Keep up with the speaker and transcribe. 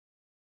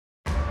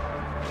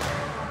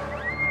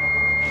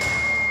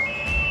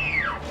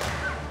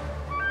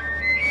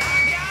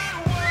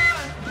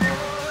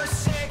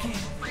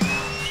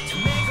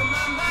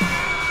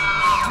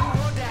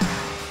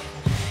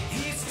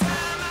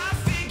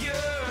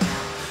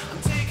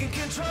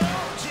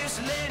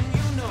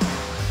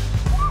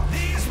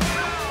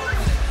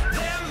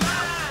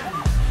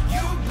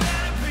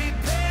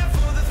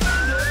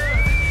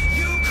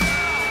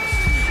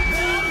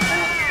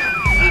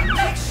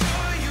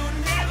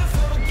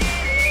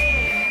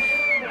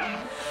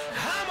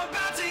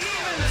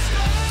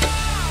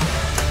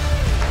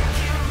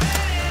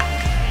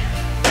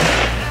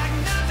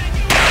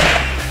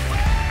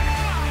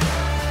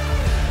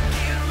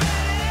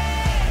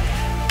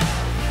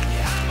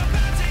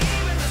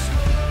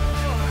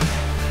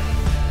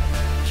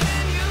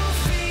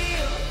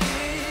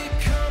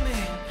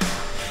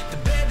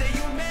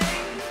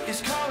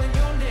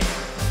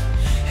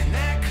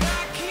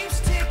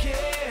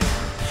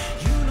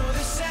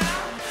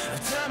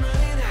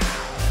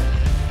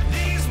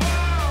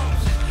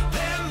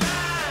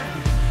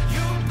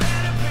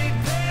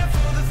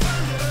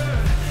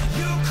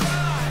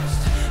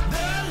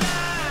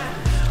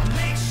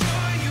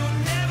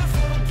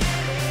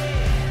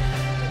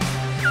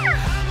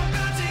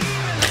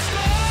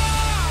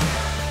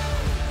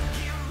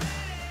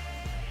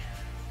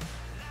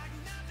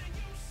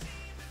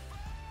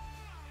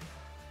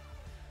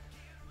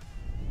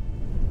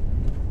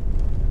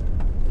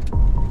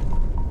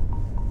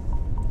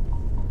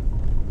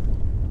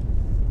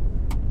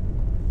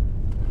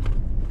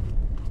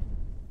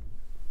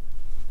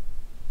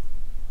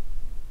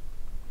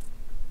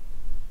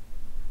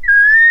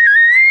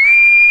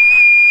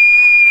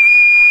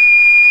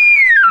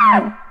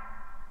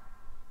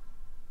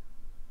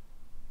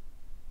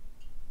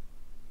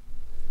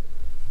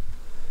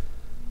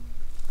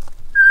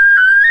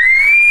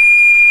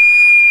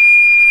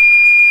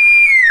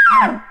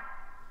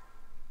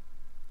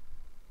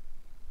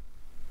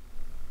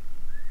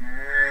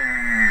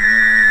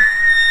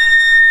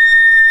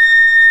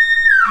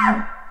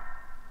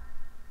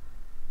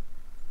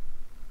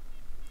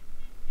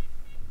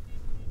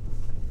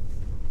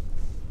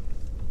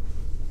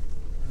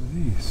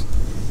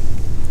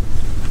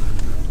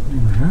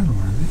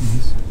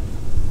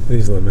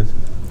He's lemon.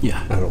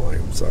 Yeah. I don't like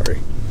him, sorry.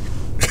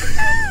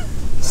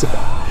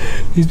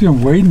 He's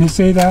been waiting to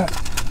say that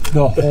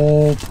the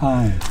whole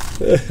time.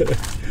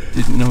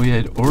 Didn't know we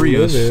had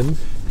Oreos. Lemon.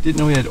 Didn't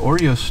know we had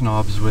Oreo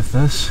snobs with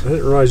us. I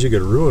didn't realize you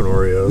could ruin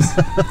Oreos.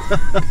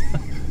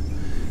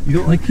 You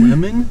don't like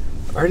lemon?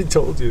 I already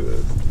told you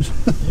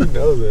this. You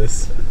know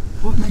this.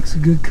 What makes a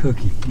good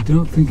cookie? You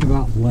don't think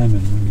about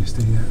lemon when you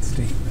say that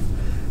statement.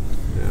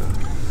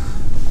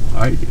 Yeah.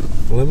 I do.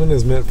 Lemon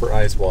is meant for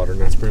ice water, and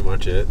that's pretty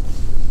much it.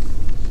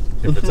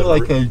 This is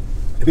like a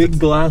big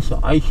glass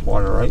of ice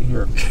water right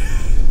here.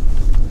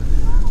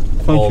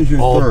 Quenches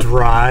your all thirst.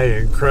 dry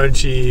and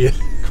crunchy.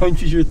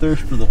 Quenches your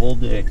thirst for the whole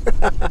day.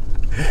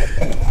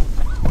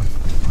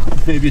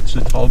 Maybe it's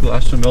a tall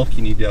glass of milk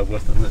you need to have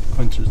with them that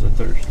quenches the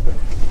thirst. But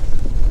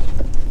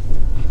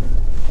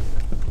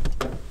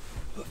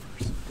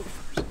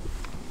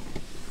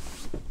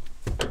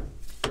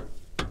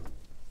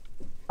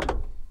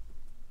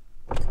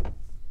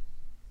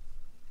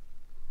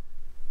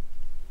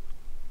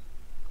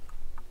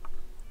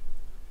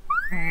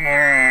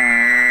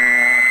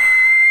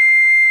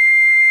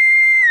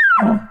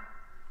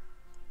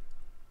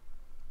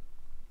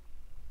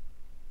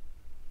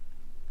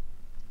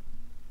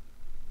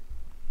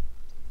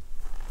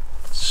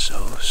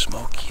so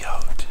smoky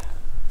out.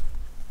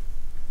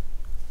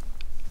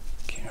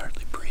 Can't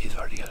hardly breathe.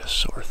 Already got a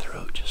sore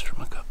throat just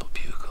from a couple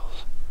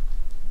bugles.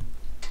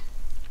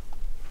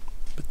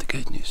 But the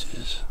good news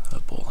is a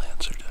bull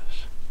answered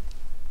us.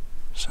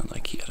 Sounded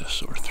like he had a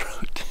sore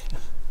throat.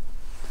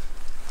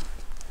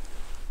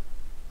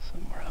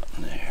 Somewhere out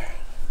in there.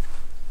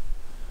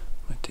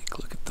 Might take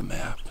a look at the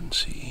map and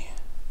see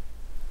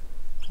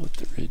what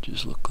the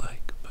ridges look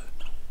like, but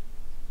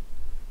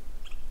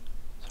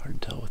it's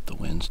hard to tell what the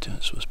wind's doing.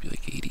 It's supposed to be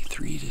like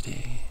 83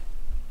 today.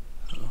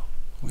 So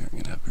we aren't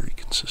going to have very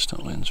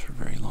consistent winds for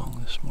very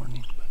long this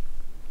morning, but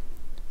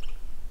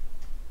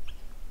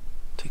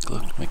take a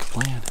look, make a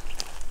plan.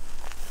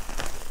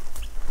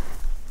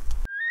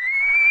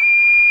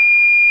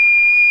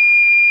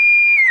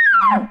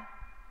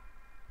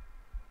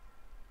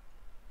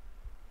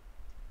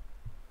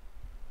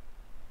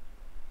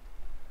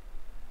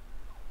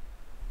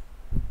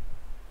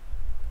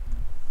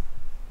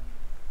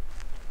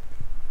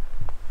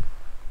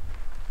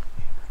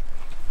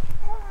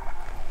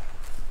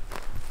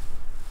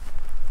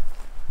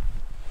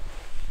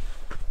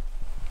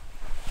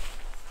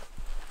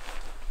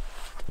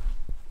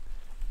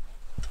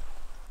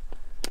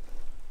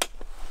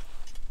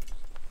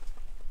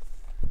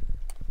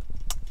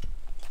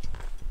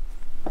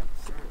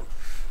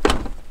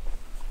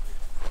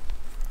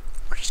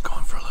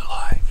 Going for a little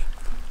hike.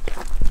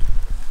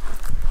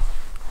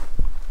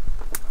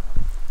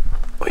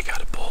 We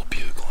got a bull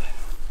bugling.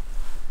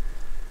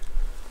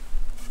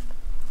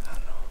 I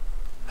don't know,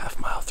 half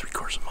mile,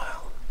 3/4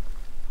 mile.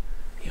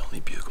 He only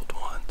bugled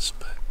once,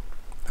 but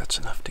that's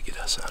enough to get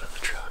us out of the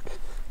truck.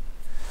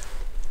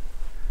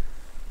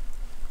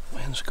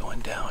 Wind's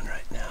going down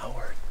right now.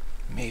 We're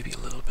maybe a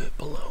little bit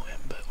below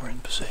him, but we're in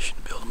position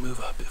to be able to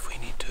move up if we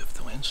need to, if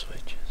the wind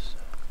switches.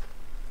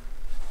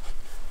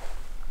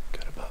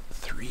 Got about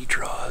 3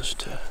 draws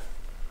to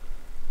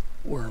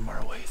worm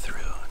our way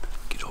through and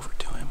get over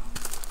to him.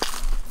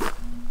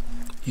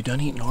 You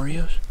done eating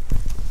Oreos?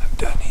 I'm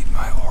done eating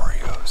my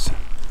Oreos.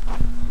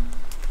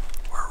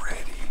 We're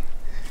ready.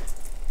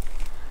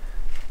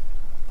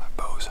 My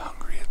bow's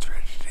hungry. It's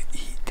ready to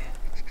eat.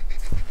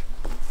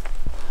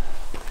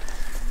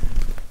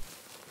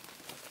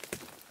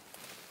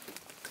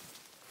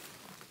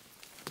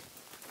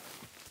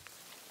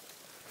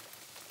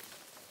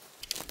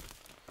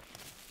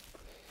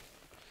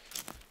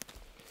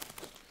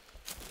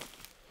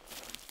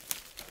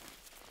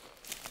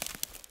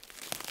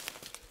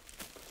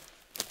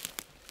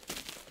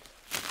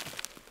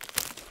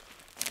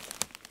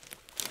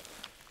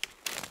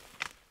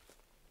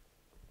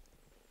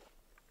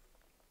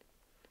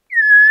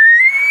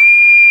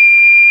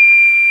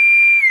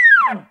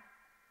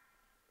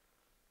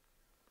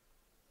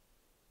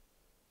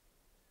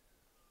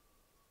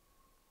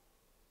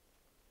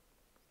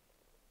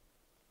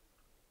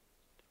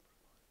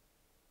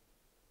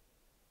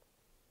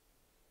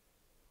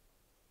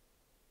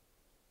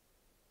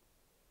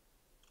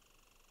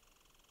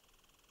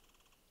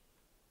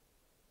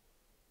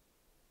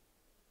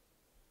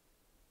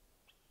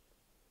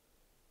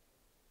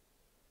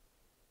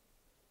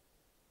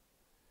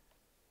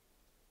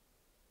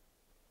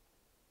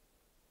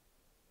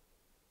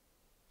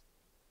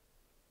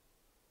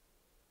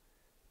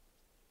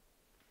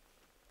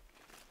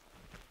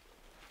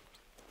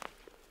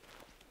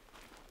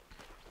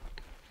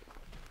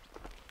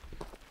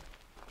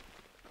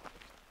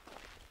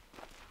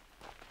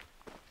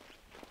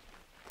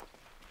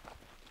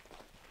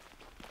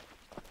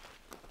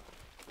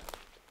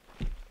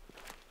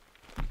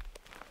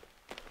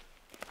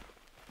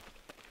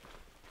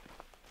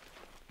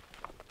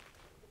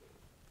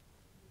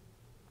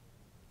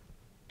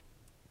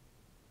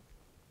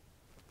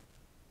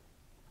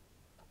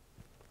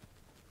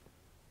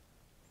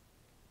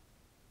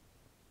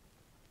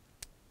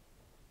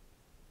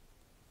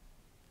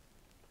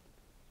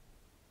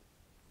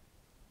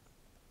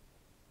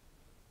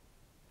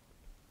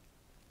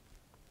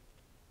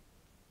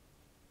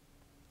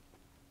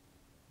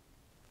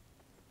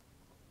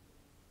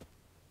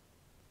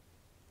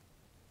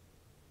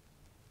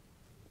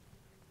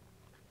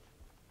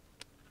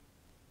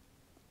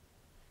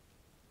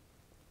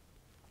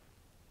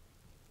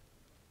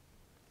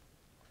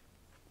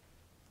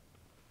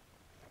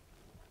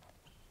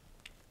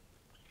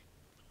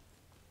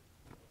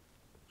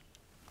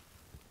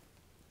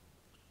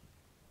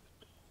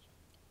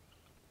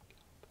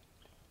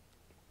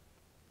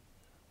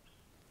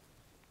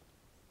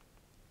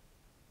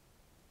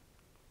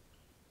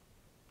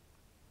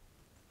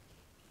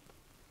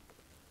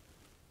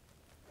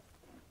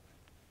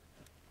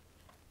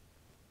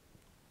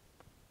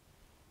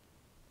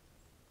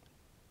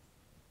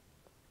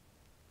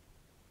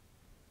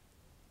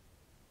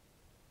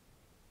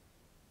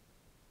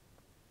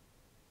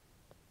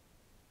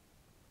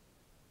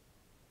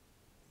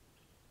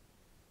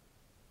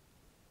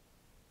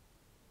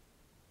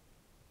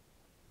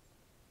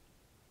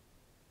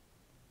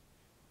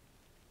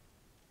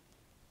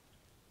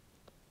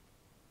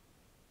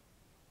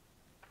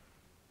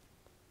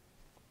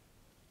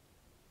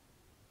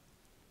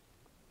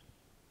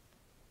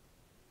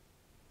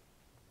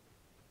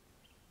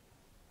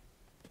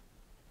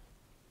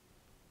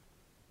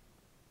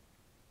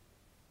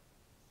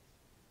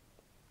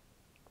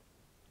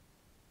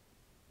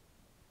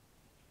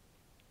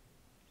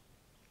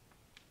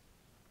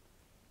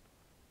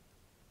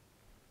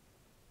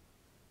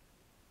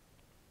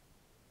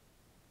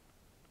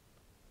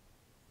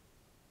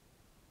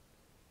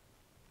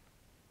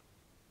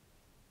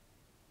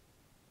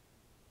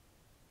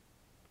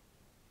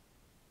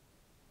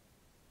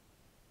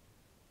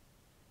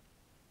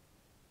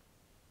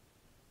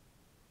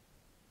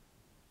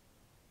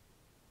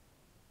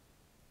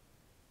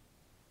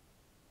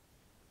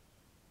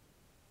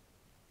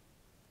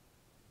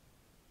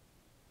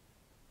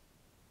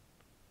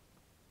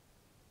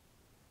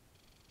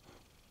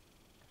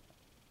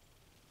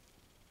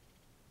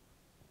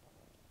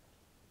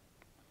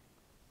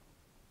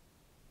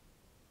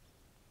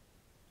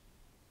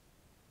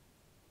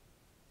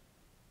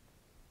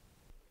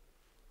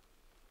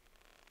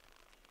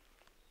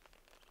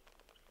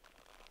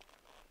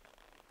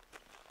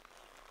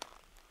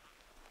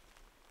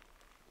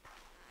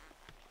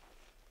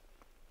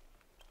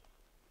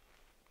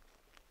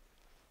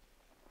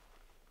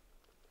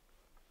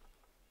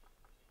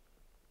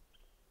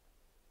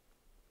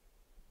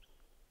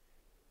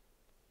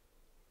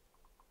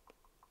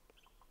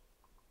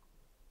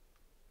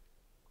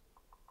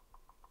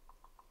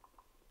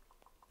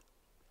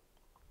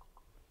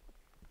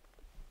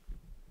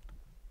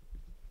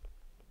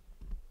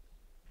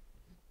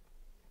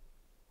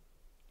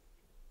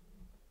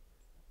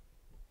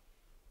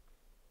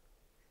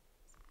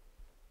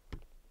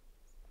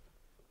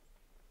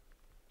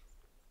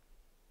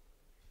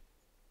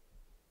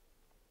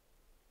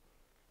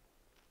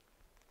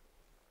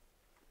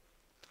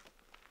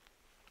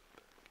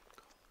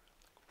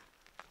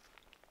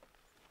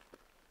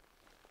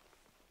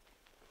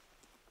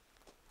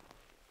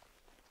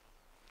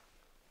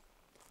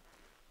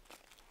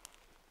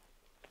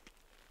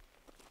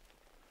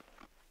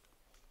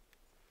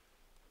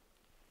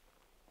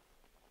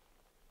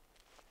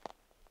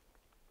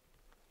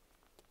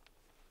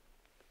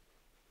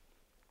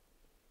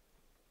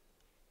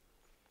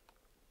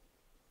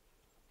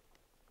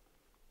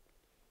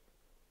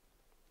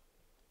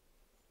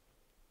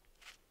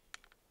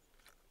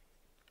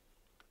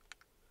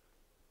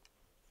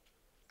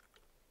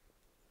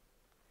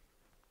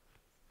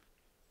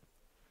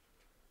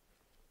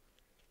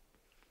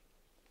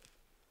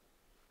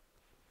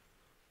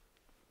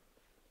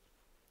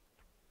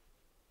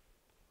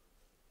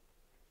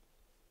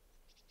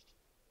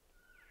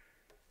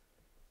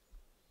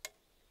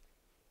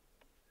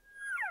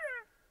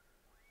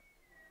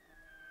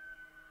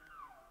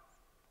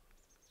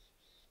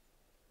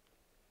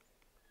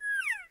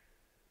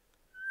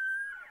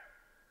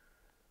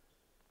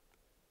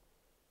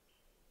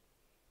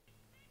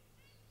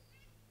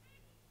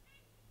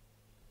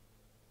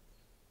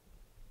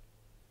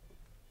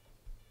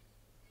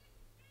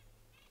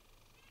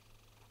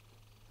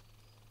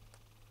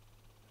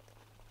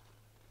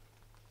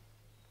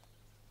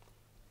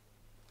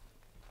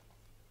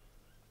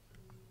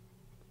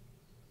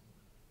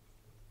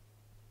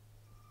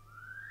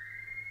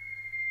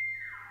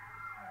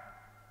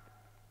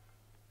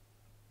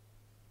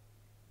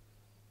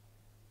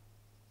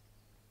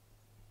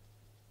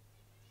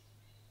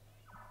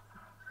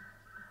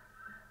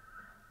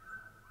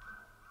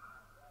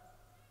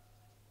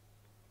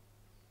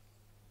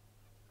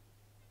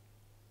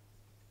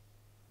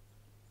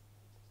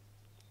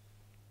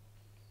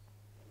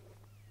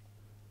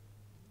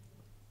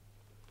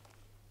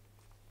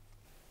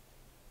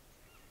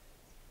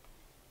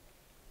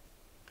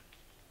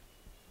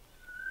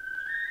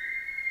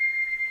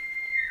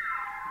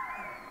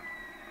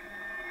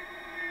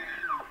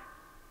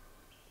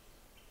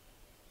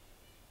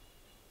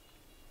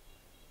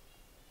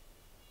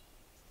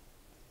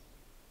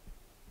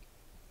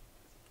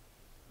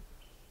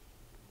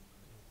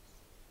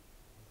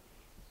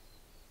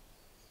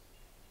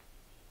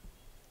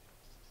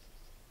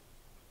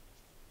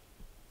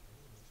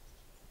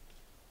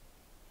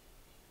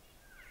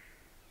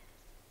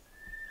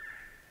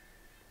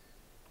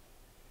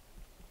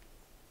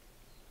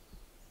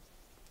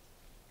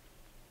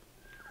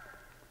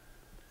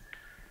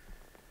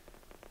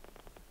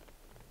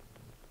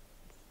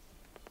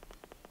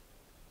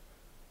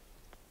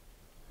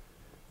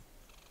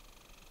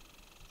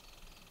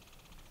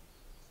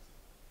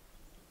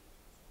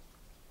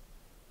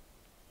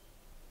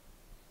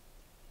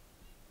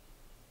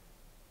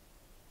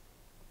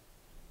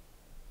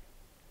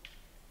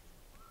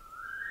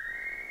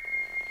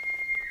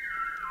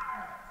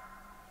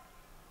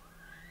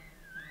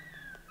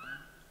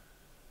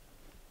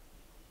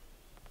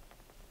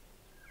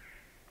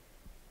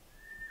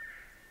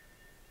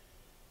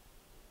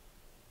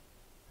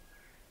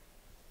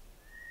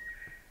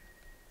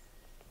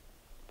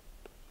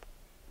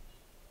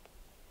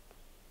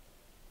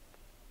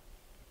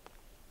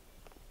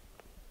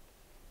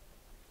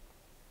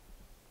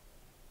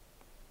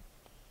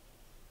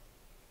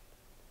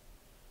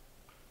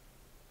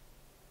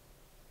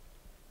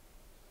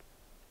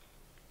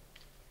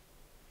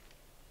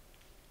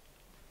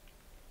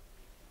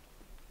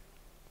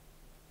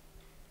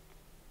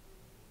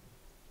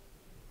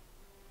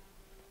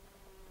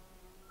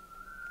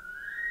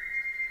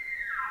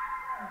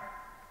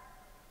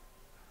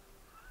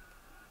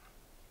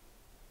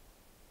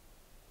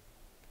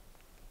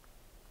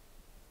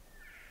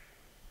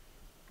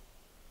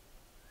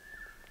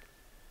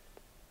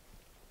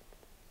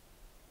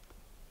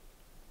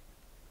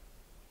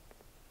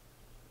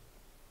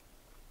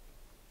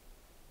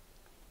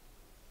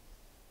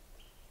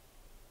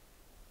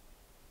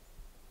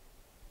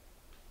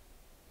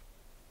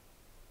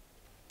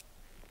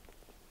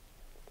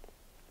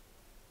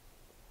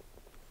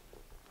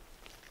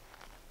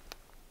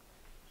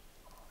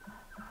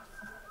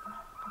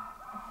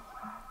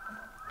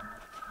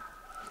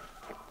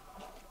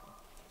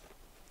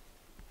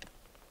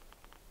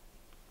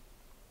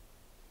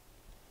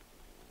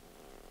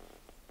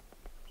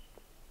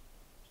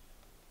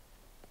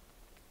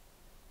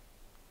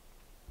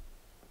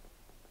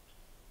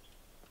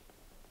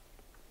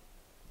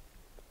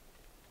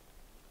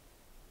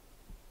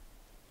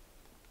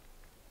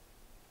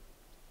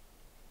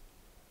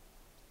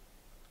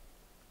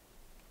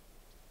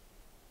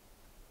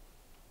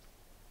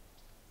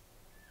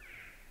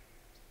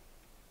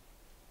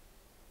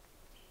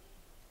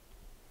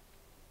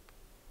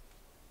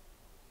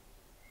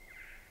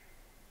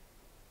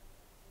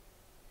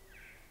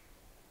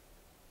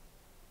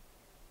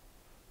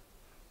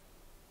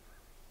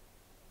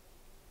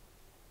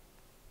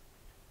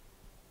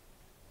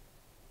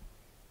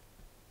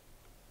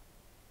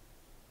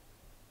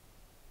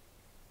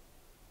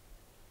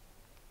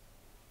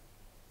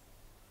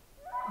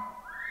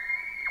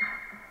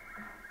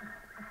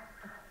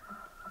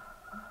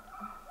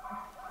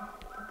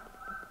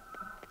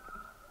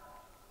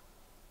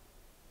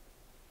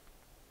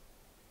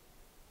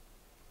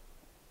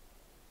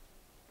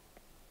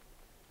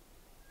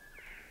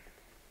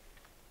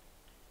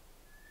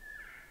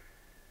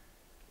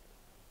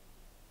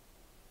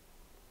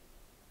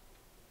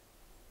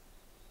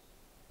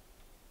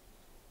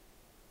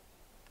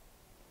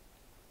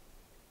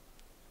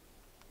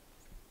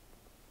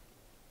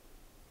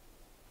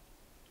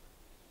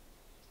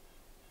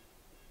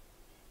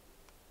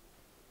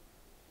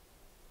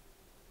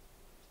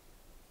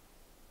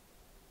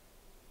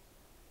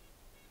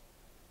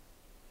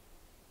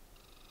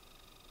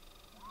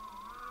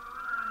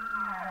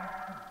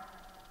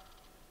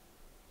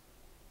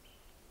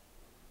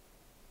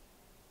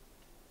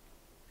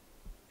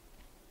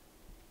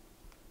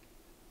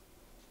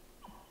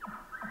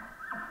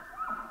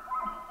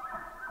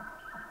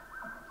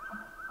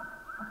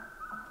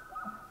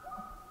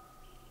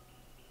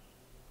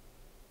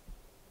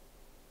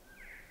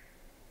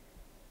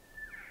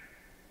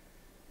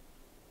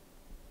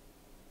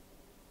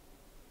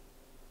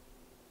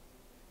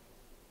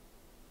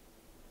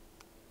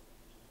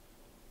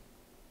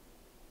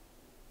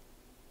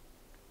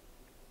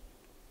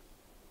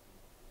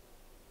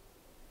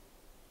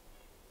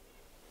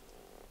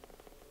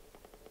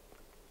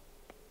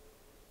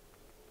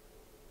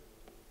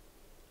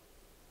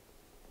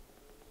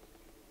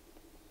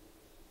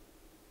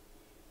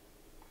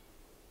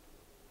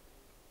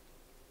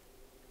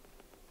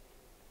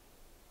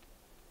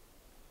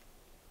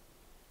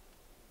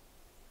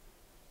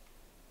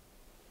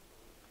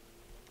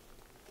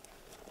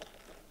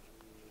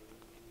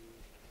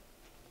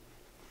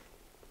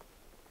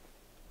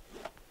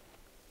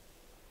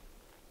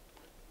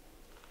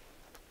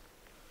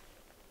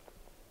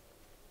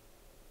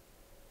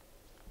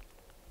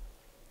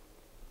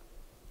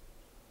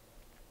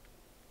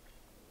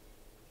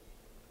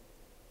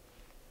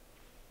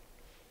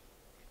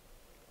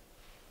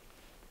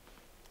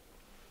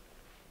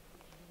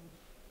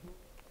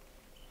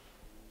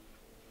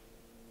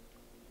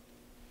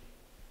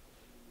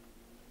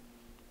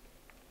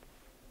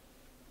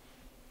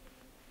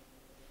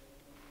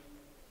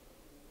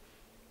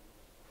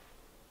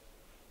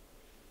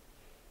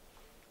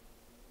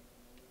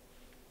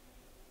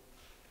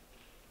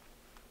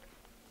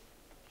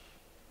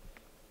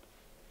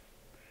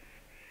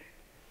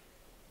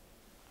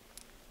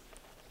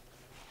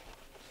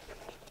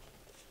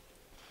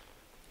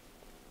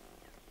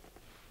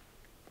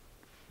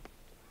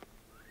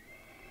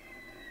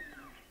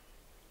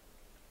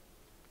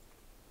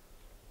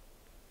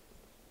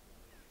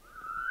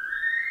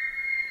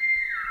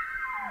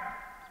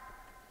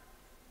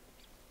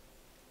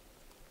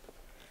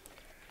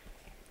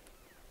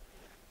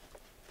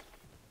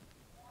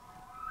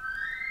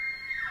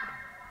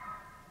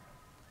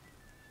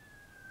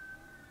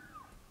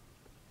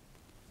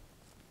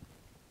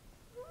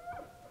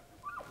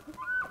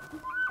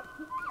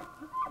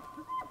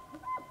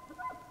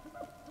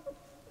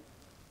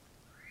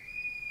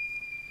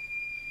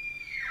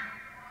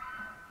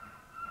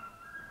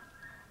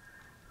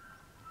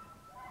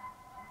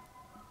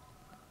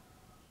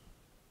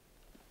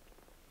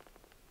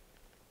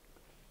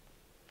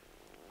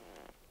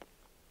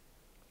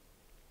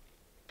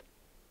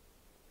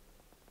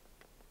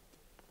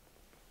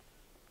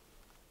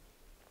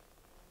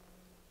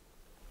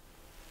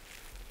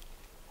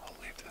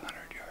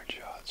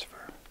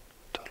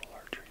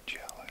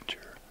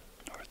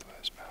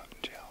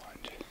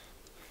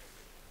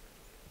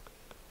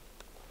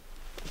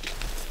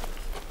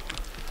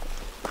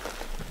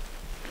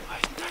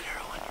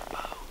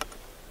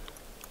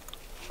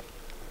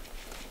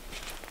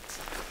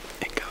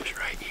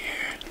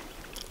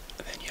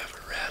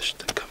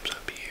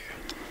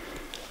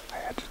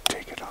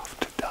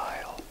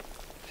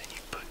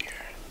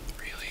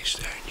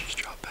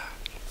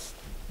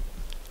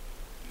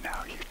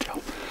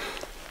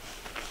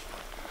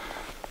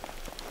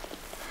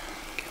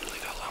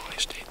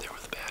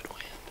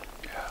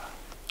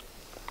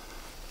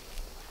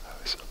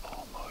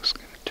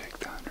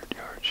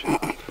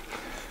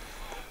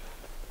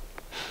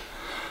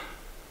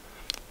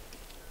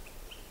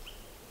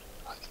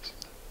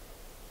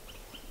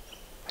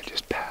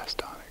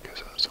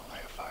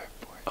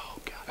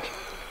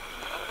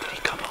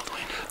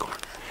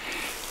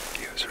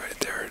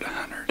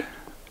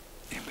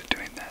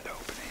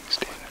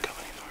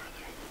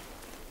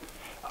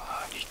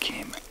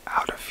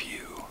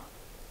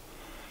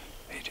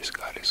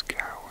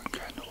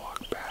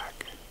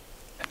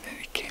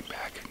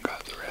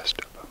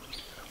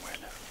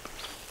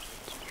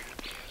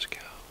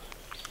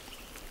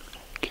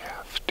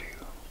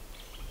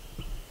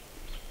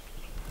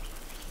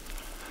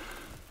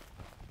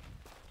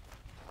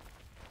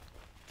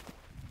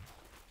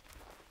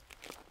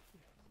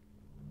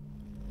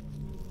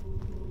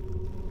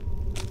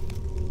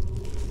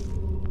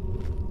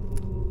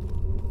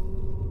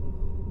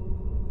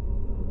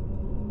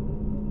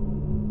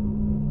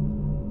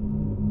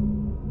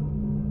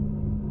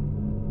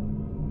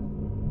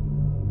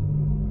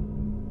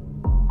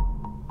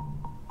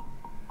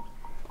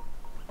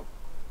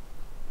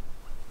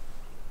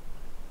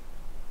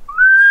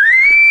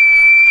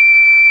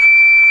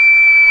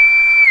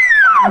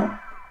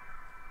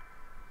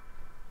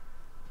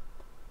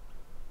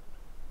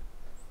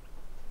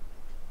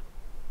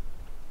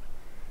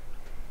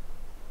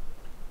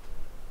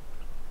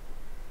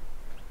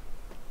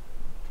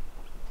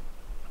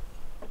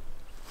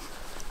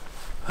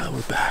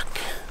 We're back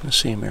in the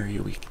same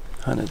area we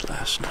hunted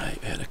last night.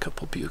 We had a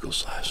couple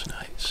bugles last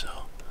night, so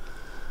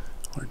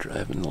we're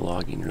driving the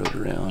logging road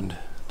around,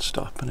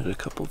 stopping at a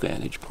couple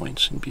vantage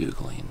points and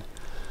bugling.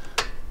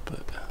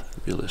 But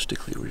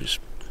realistically, we're just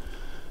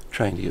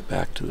trying to get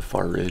back to the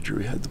far ridge where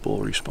we had the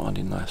bull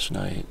responding last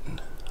night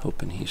and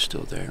hoping he's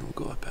still there and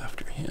we'll go up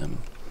after him.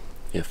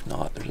 If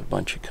not, there's a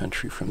bunch of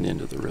country from the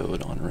end of the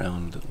road on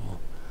around that we'll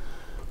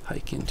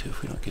hike into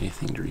if we don't get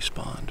anything to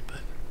respond. But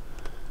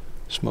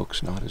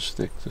smoke's not as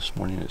thick this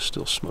morning. It's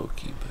still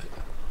smoky, but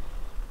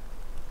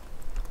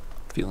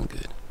feeling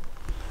good.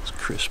 It's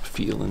crisp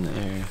feel in the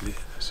air.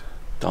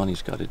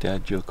 Donnie's got a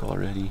dad joke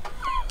already.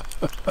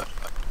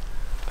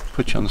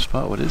 Put you on the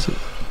spot. What is it?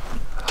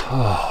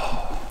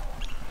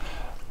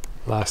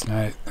 Last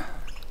night,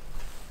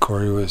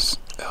 Corey was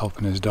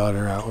helping his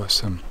daughter out with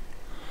some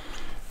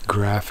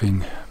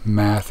graphing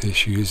math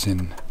issues,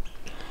 and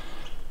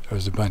there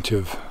was a bunch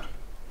of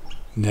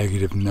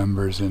negative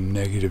numbers, and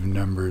negative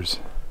numbers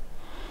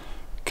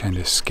kind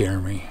of scare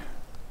me.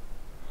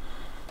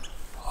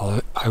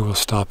 I will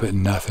stop at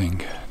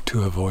nothing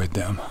to avoid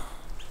them.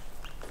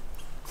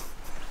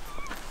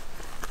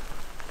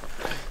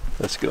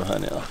 Let's go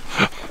hunt elk.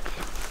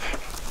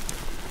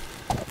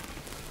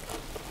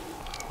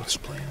 What's the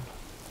plan?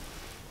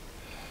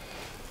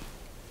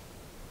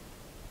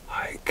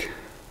 Hike,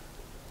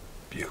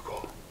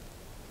 bugle,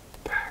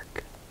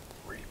 pack,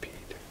 repeat.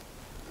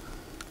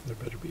 There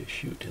better be a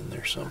chute in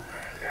there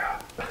somewhere. Yeah.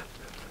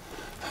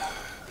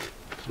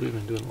 We've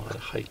been doing a lot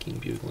of hiking,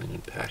 bugling,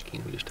 and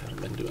packing. We just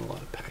haven't been doing a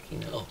lot of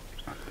packing elk.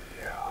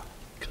 Yeah.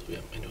 Because we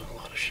haven't been doing a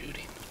lot of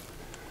shooting.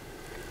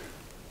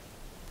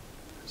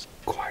 It's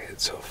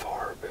quiet so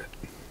far, but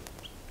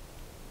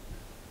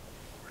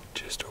we're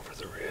just over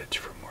the ridge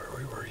from where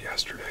we were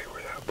yesterday,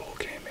 where that bull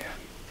came in.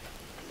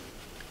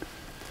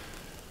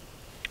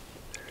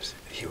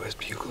 He was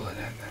bugling,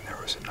 and then there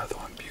was another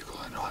one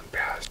bugling on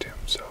past him,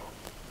 so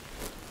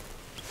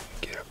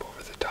get up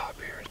over the top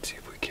here and see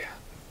if we can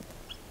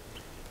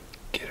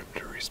get him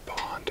to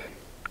respond and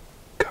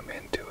come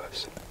into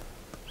us.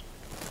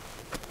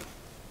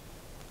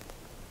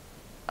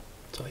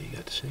 That's all you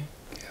got to say?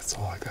 Yeah, that's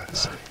all I gotta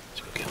say.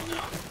 Let's go kill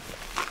now.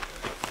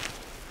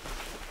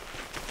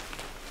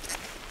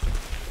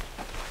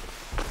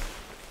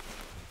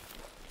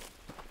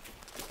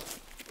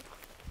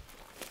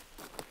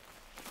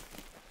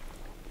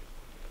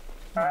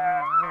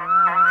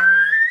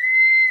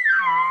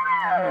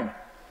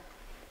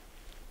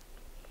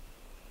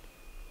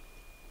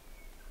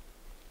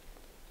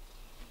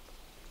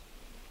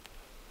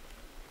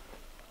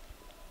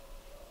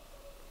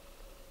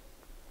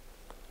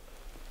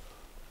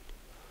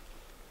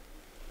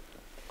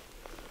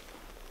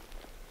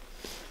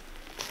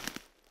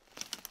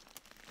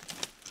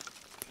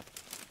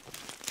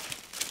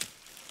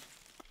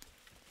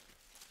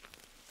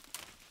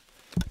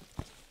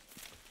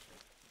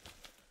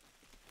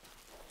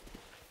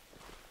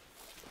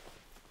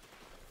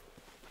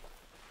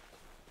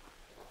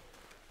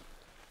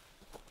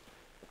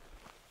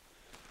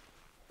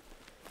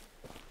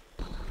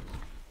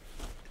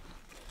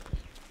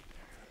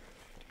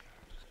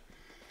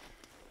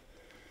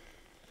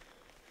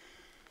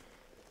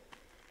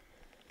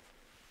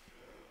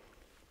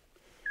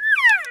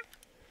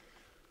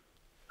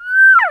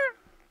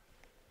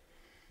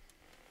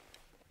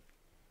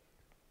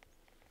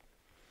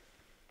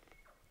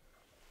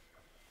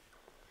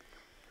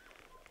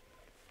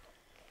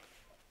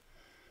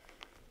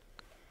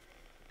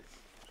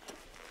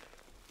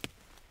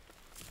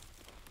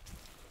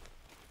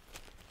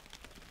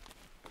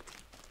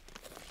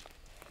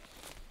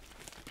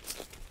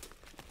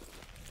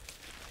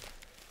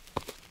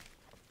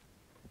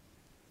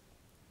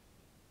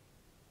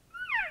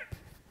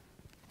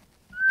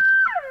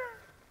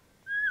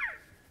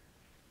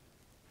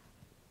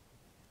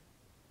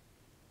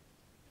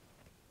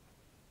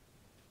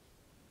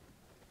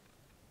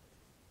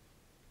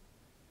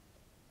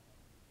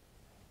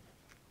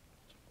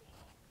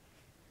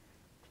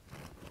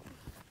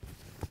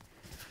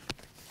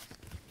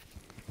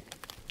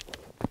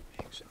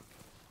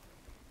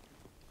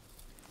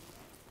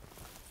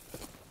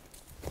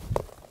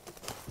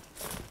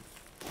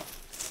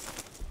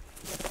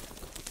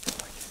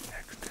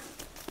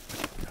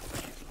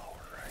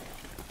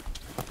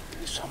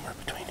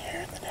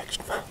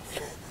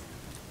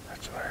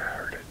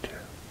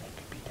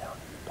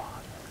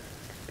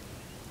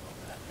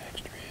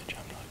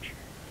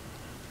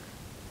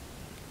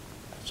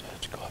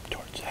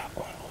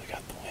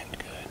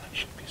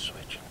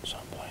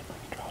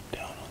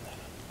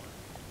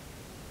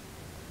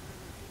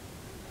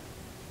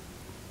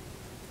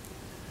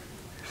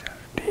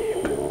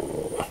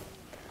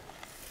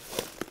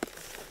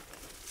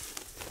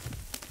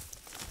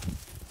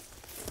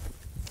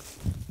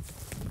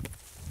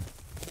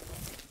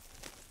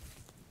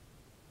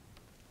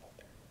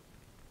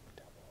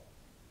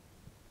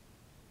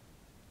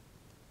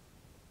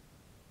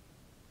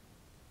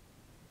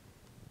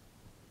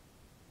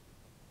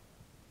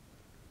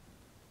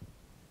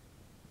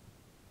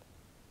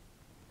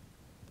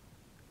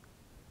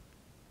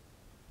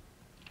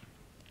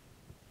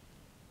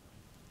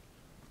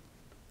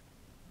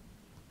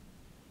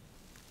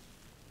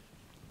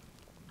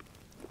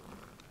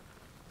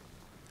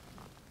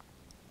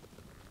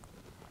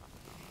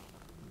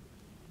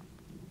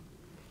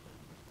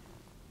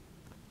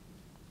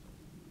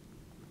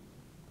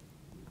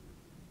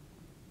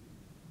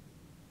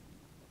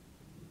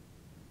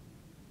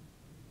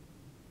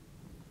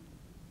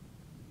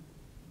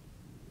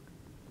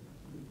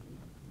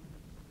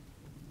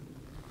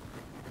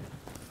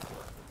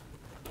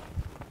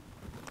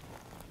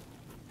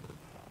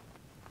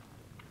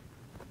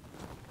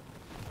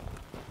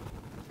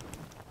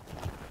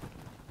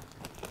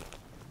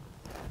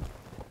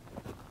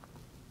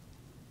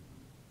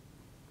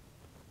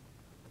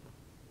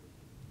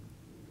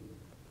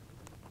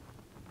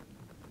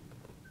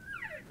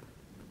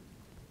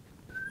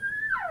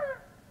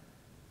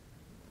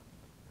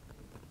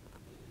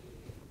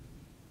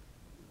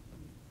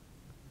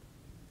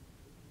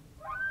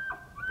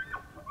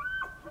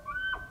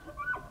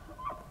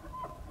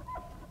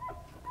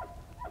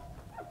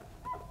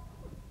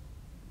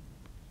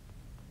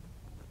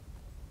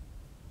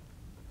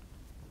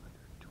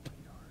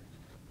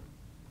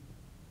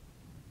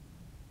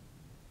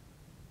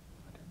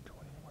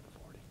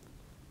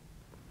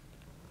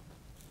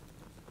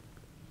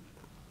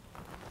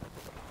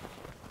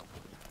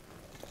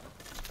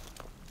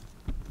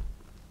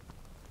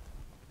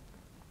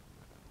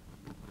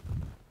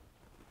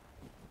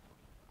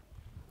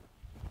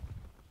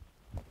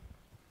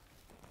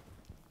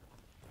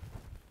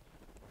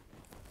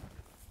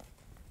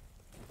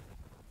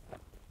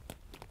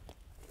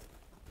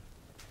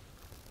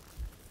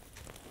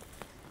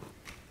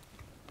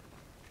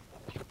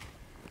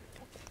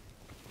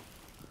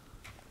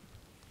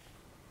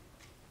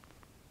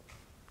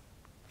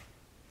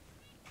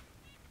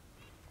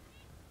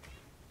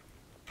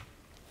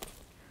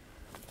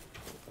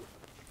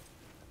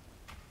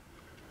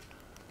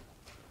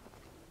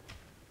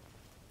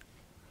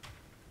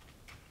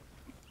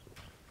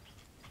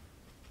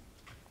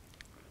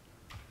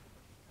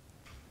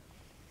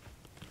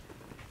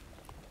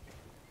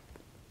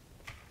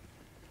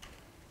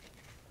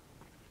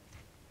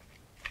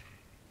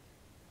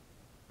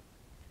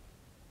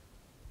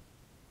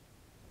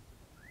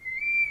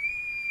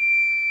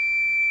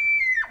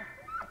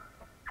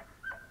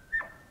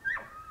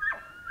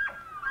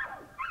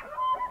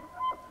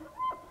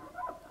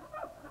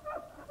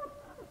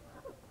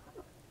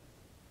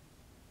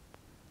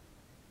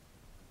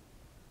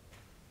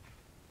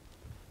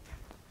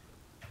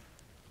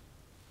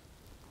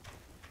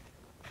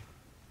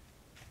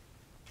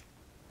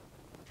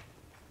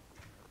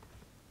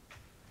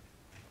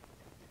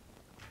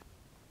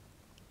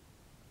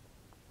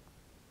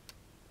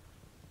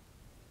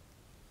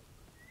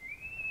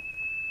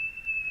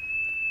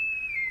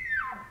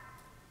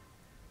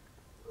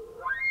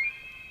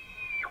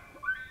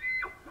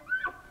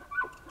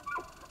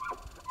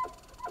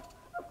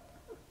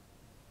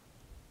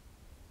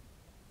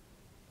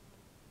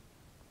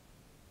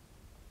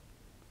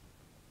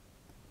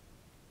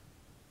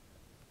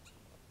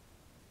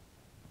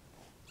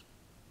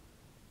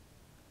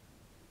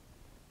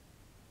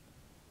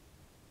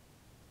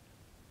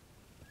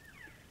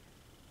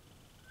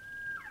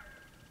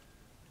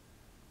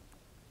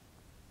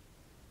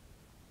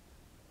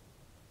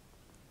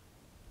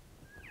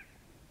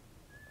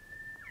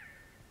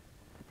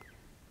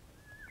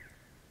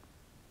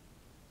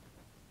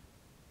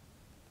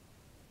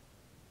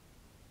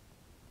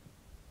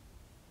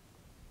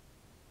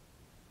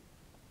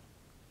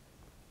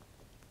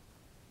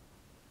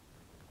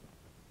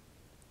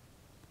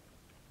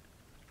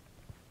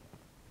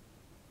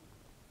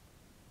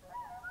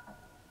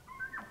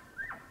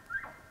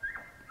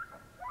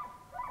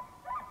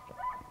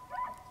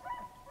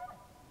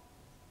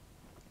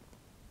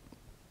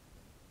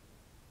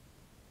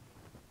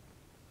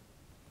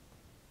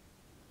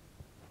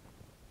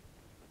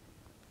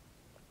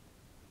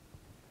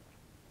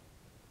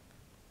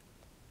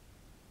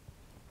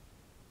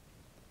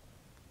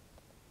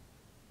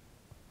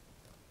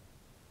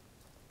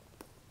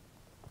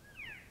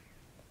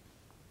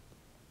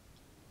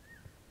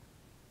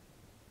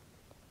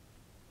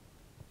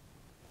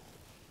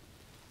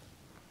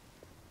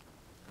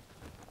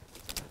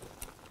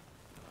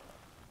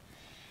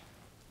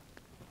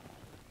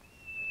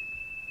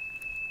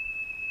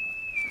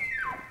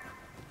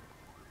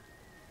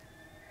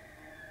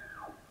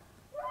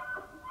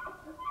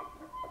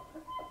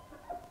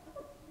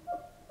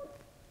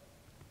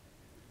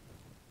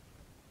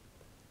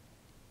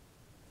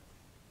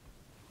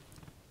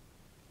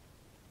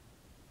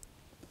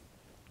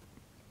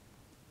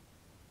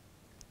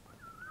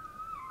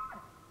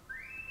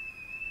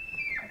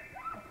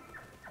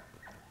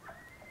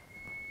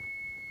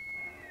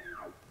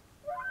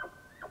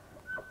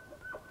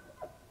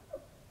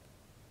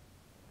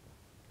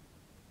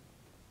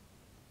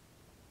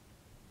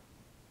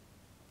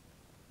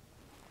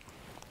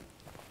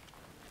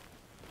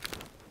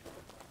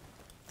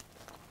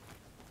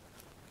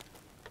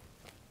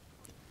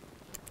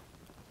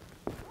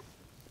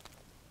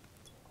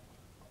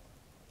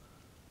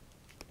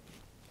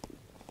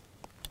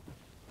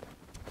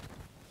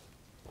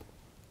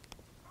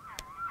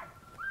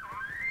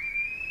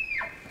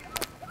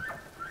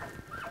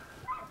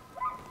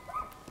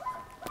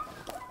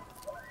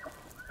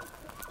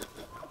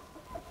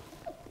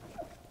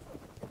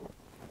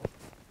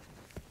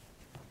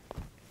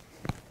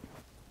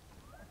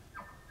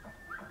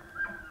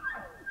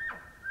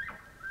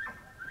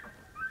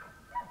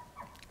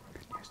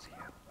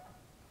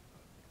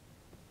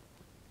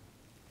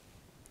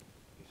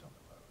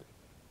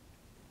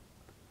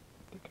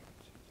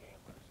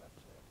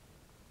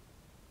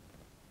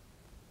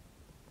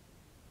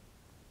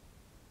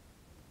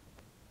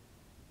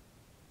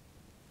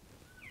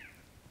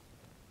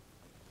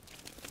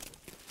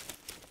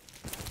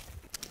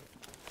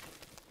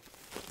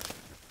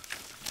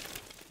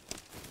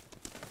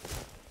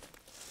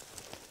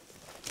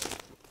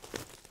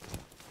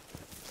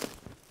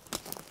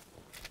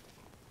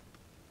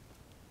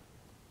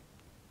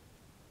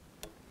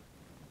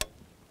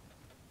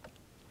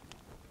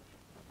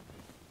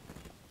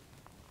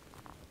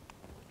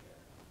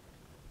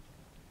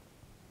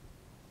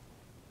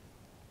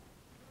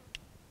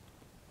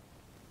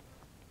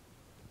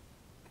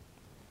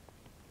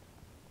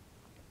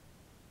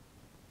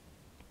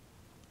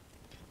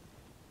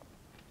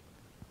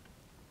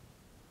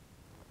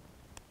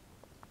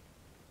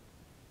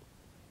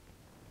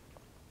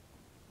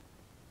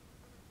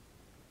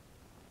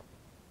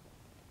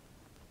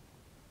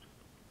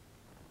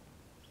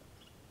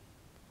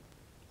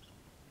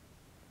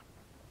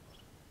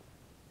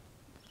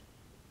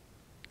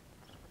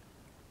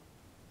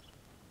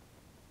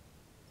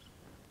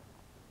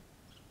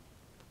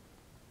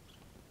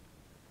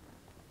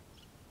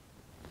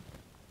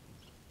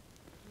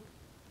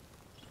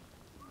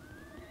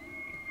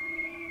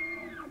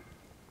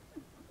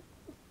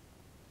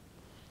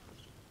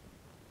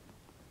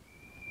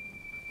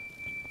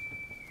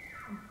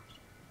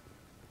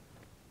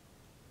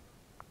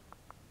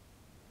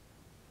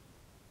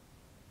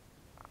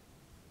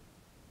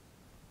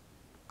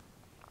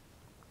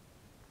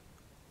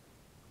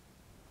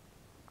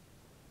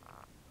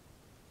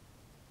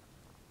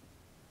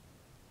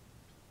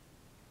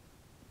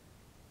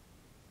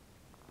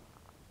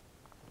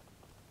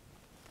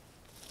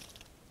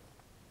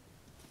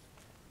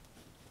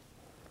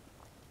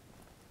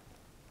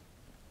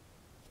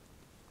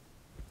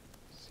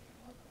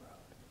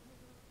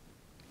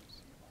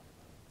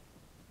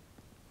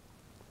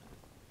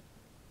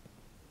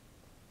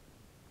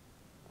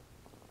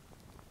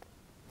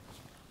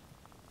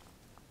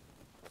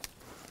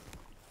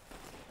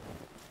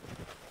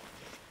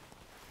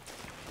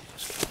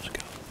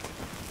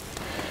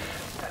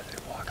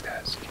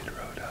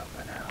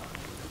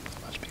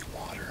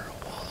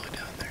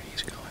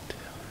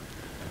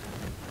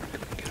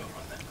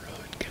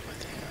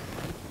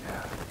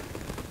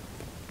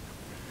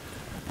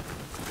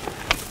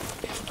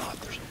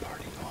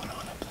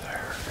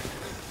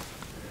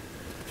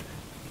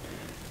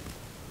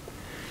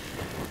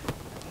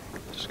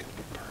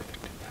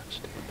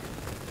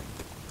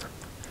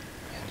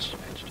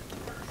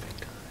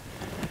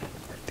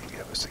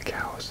 was the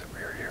cows that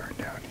we were hearing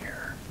down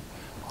here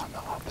on the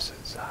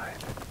opposite side.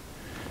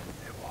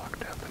 They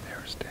walked up and they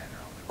were standing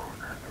on the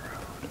corner of the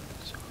road.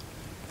 So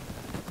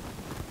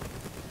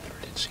Never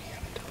did see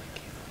him until he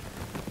came up.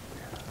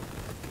 yeah.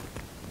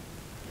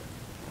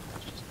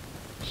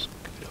 It's just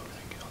good over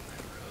there, get on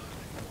that road,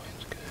 and the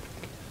wind's good.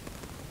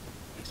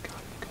 He's got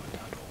him going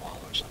down to a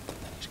wall or something,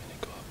 then he's going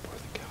to go up where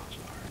the cows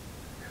are.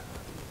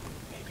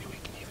 Maybe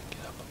we can even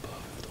get up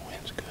above if the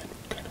wind's good,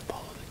 kind of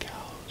follow the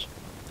cows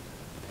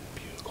and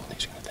bugle, and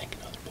he's going to think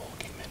another bull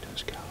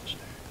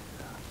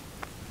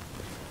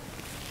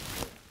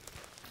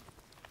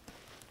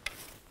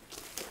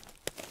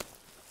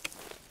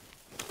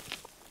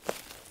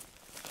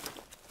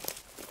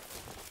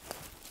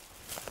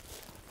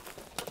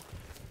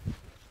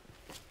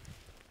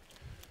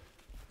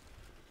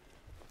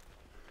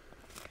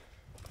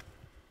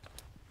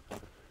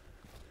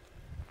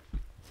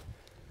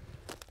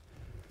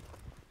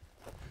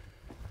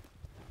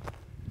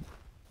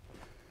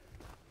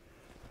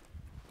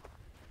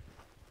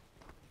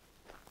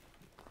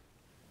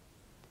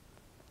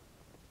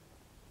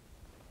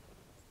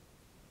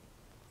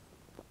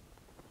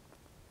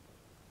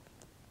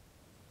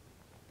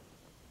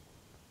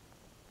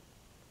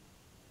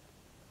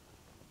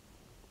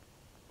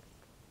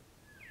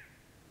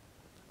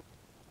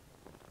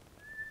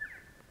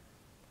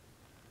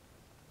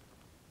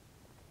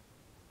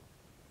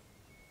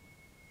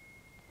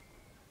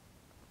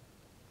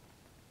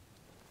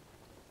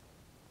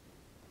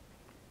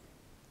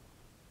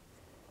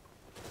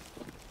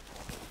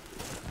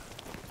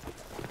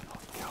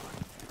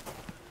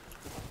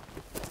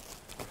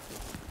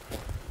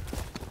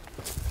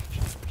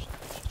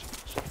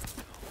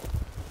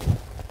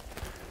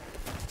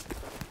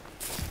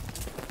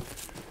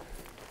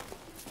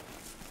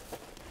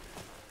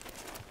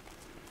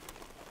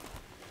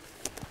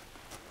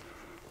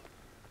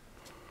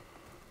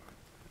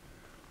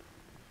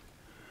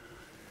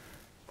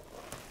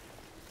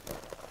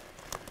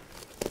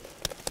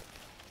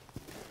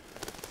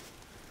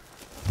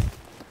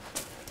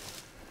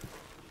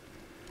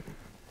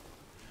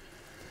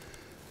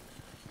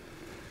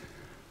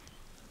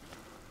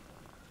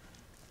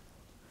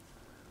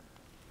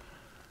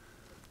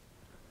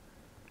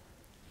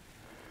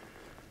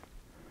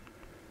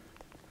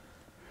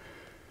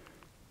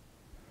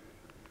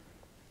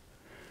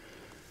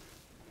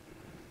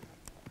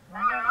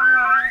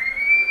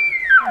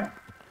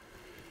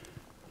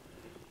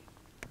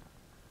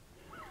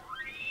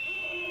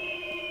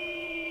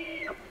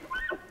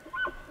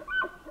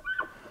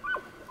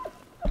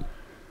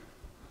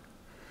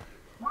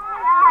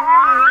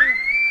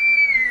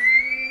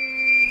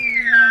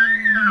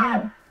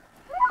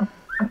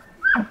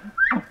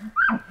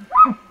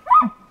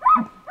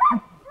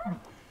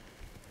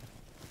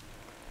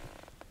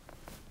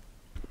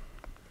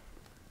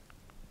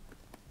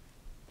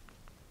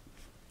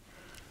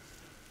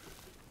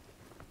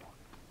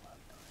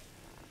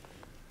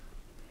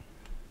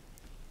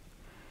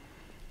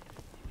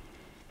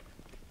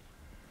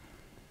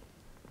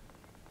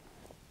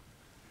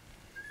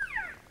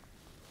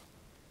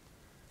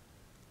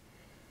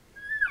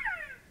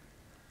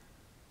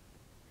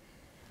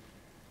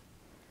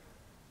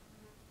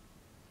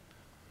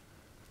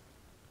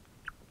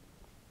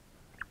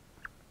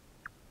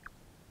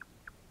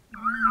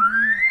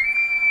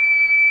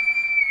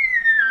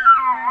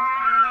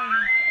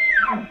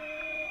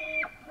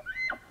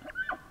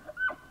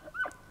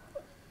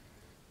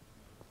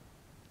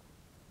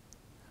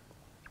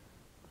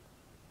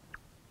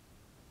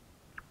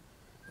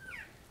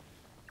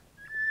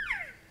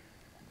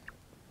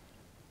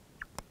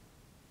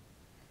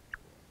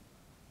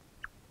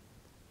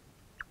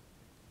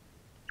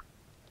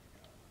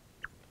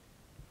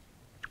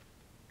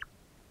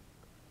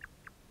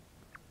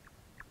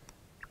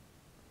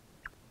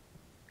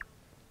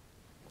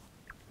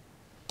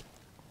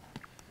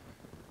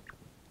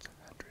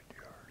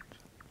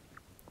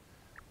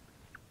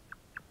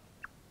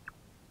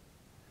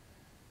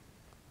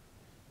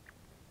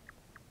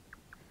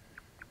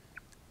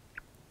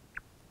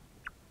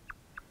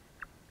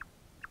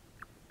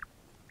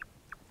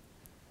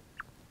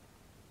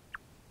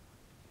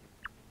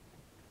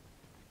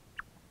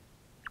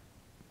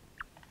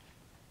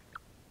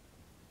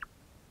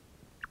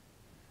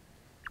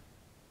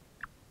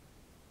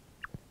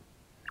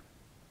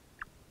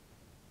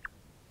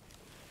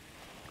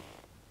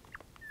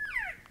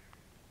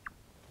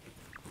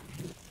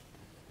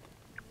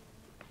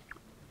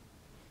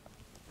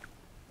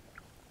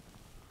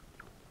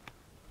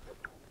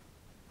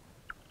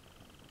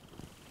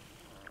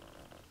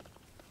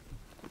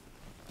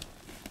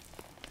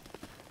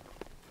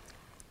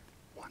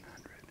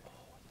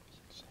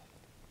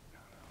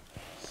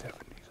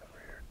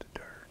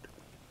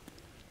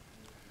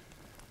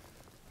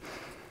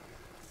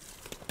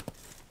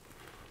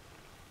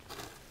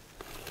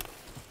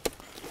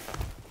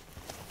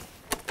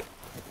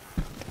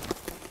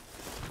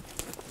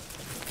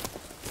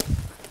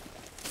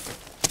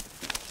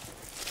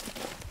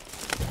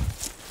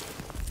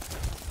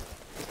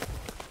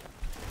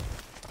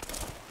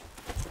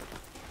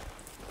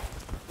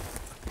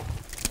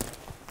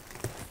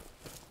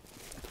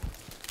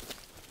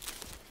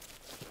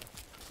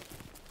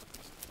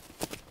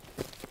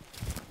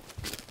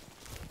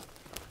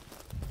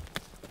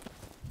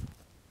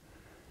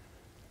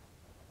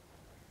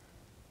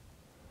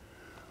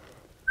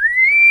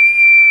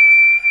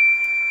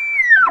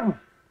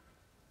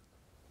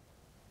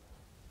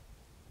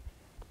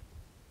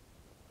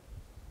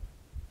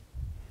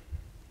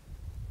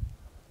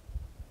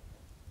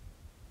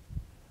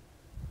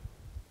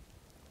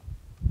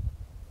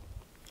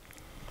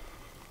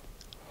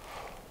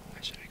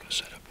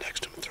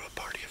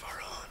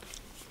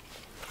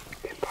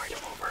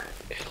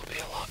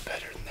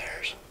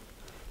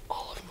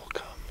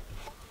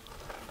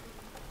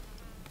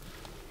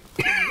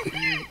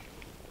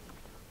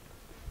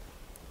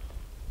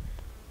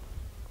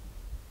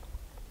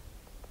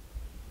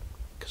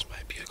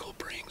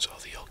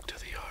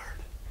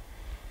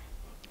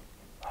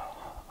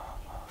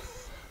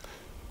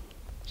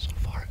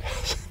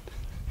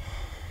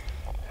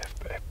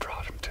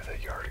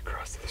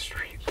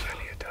street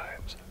plenty of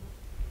times.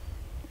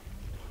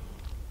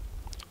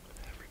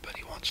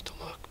 Everybody wants to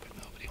look, but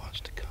nobody wants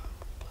to come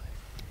and play.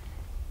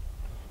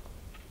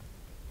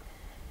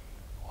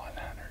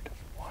 100,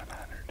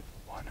 100,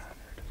 100.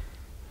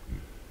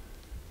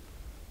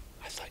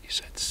 I thought you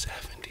said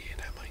 70,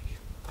 and I'm like,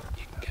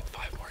 you can get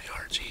 5 more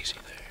yards easy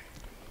there.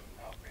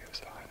 Oh, it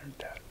was 100.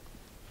 That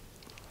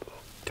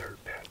little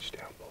dirt patch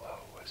down below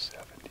was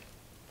 70.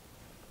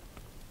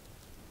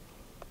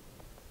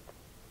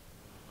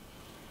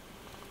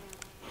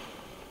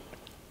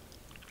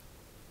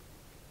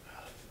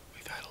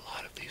 We've had a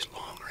lot of these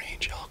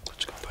long-range elk.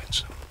 Let's go find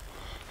some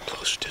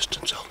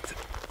close-distance elk that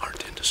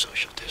aren't into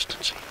social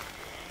distancing.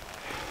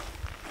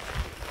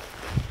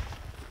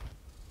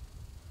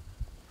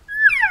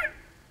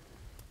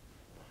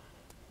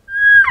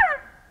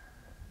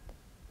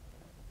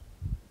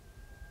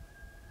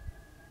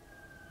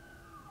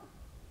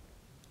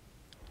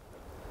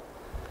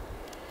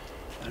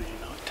 I don't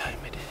even know what time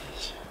it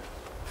is.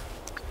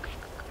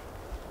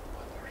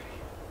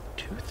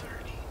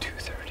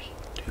 2:30.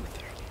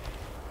 2:30.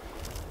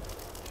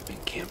 We've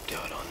been camped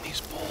out on these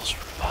poles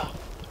for about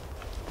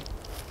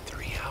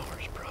 3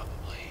 hours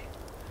probably.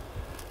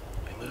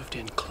 We moved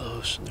in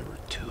close and there were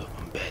 2 of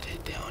them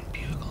bedded down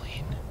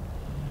bugling.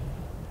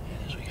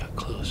 And as we got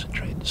close and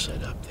tried to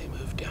set up, they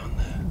moved down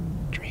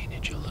the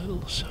drainage a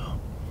little, so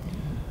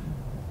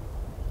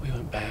we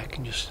went back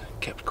and just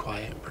kept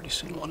quiet, and pretty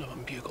soon one of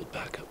them bugled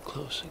back up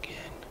close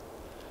again.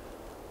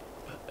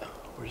 But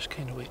we're just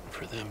kind of waiting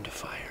for them to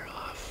fire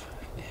off.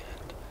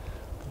 And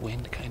the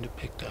wind kind of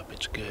picked up.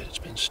 It's good. It's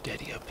been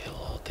steady uphill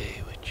all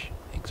day, which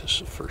I think this is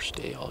the first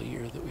day all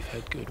year that we've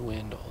had good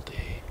wind all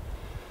day.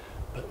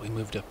 But we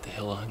moved up the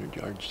hill 100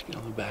 yards to get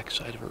on the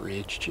backside of a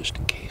ridge just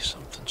in case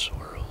something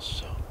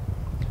swirls. So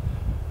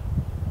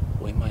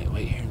we might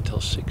wait here until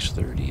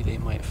 6:30. They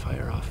might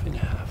fire off in a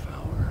half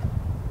hour.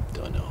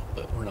 Don't know,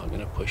 but we're not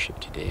going to push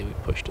it today. We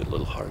pushed it a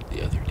little hard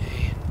the other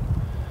day,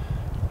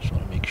 and just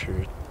want to make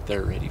sure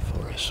they're ready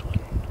for us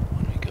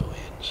when we go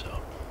in.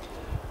 So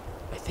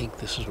I think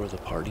this is where the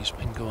party's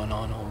been going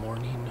on all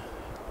morning.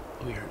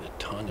 We heard a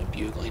ton of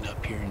bugling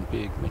up here in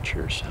big,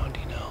 mature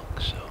sounding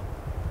elk, so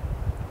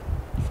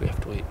if we have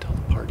to wait till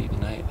the party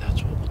tonight,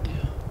 that's what we'll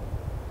do.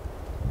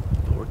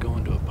 But we're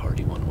going to a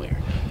party one way or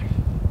another.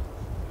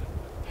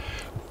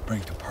 We'll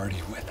bring the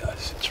party with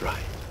us. That's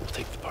right. We'll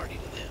take the party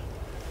to them.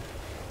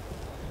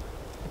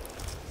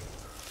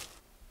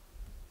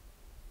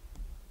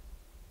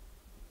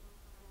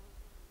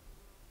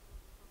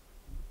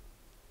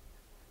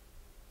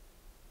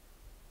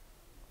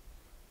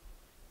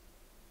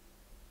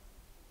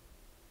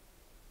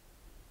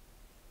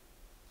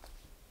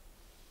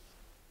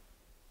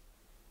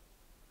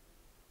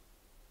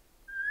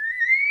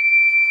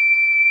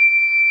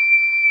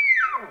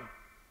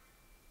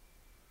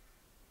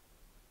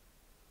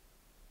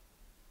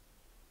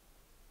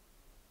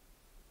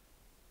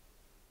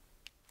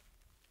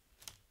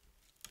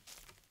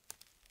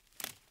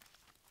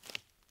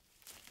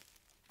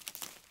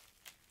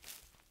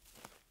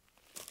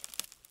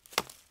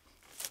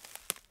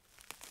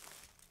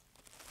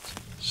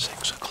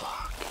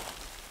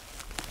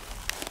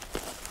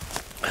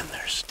 And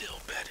they're still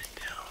bedded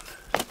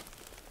down.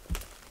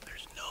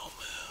 There's no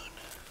moon.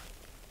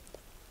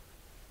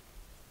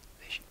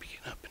 They should be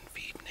getting up and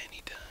feeding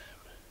any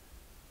time.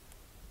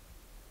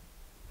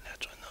 And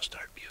that's when they'll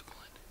start bugling.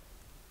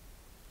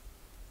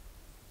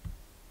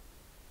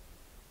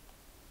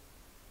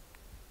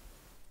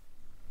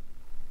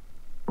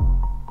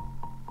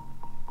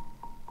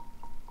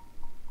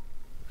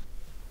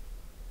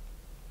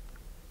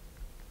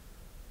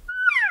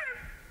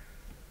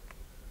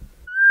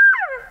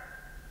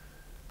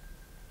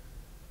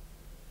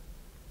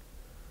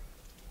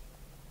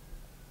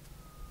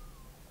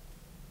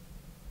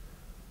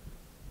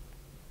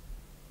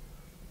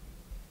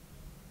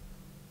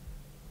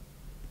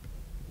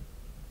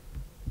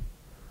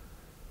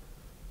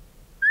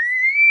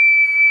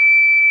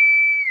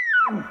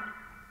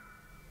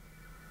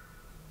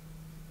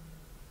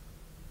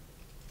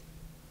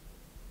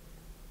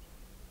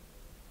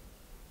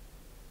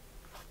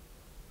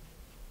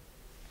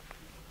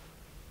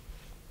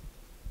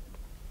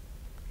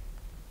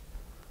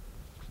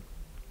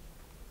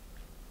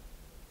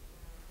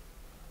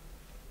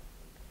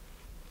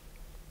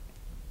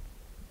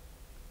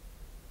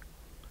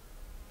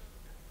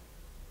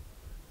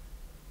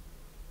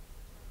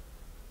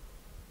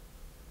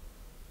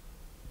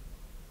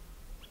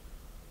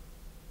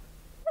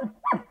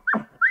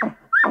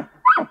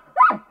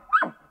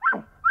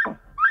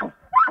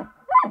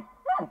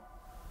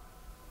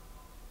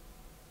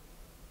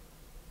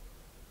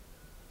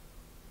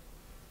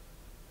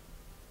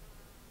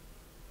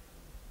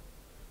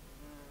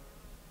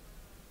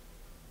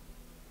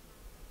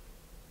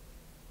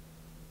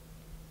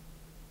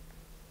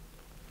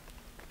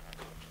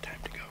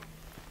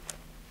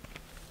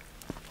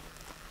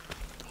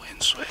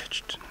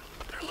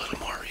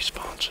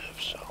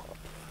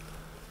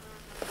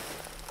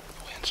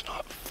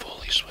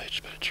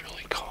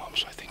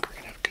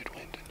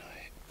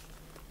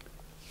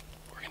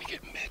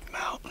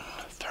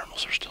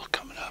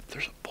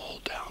 there's a bull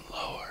down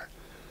lower,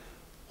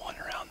 one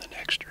around the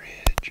next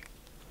ridge.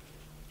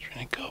 So we're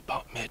going to go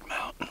about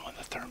mid-mountain. When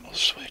the thermals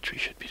switch, we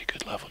should be at a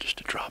good level just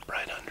to drop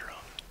right under them.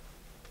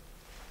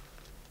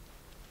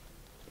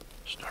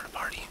 Start a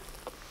party.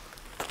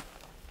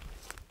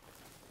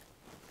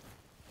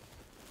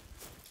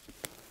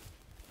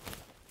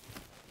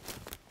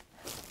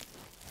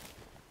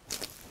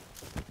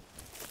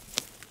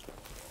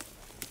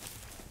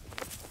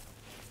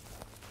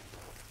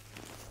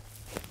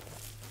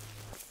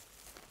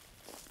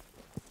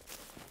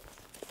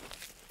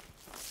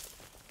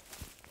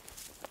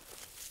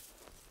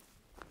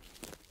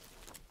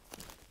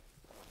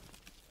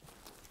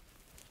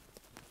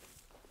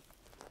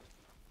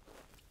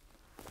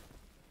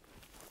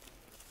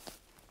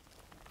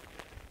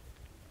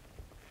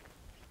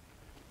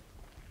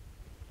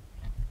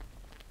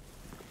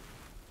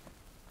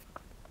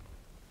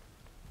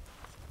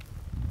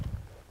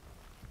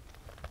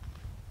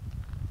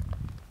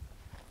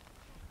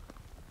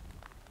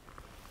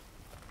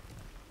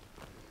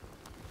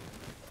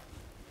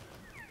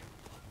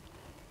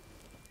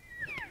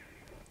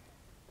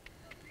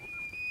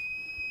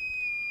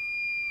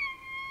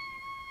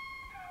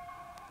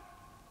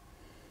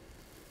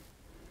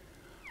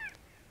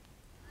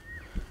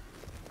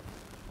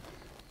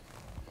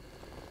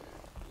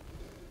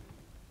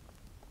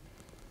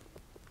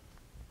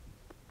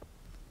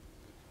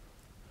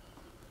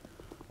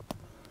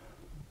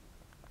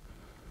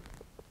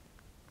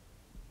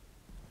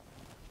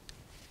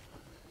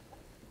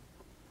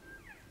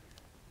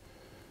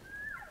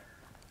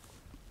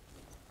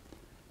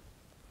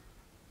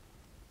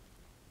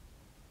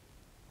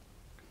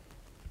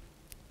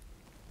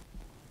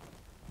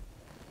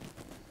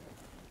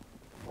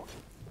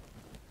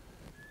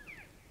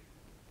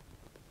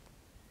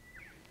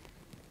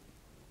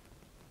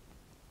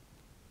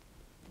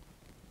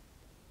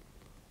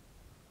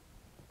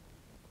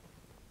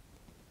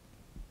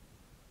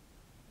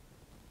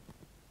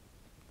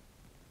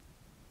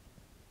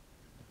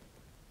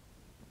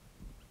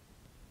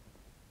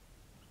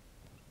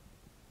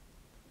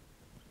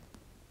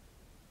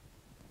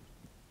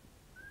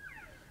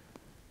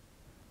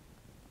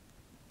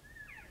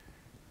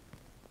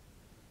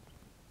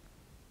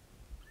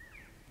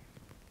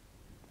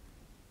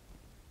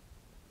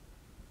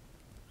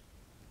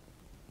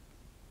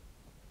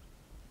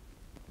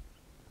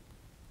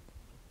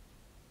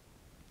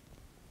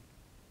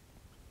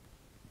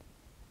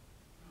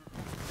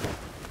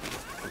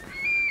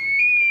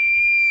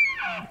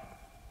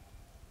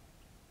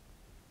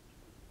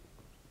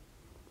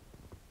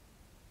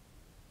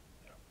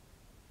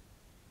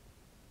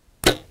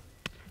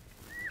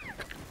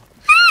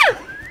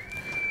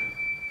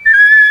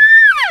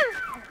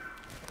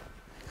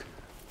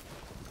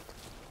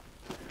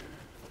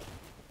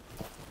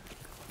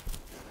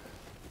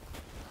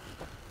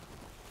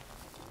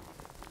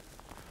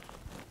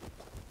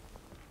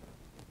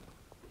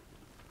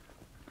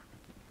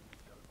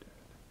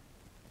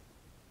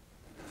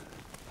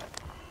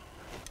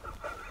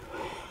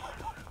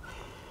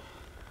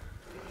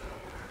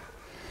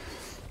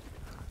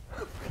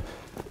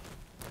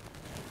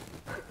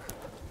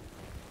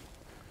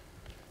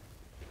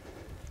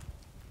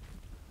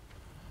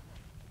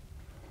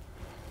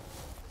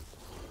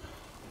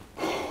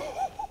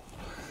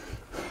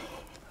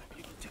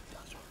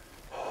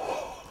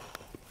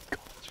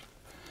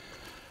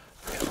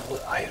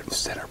 I have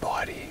center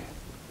body.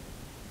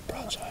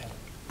 Broadside.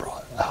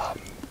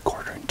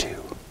 Quarter and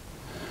two.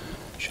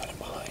 Shot him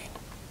behind.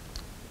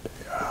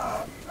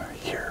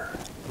 Here.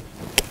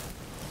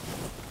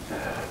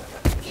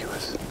 He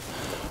was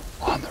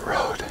on the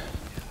road.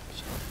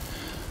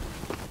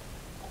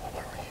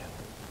 Where were you?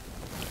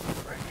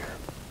 Right here.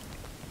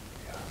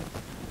 Yeah.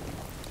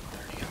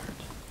 30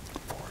 yards.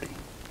 40.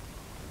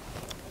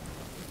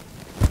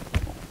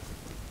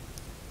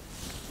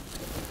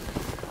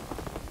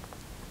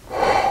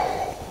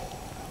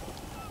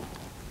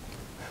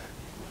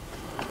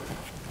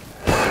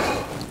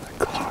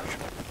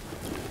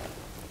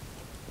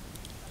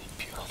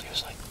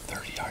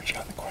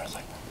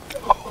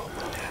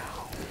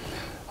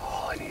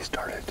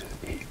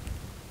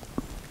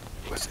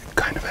 Was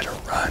kind of at a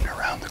run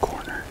around the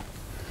corner,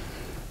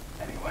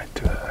 and he went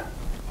to,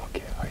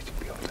 okay, I should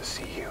be able to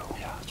see you.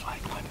 Yeah, that's why I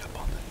climbed up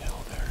on the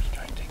hill there to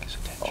try and take his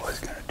attention. I was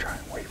going to try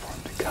and wait for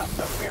him to come,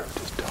 but we were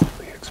just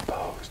totally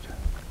exposed.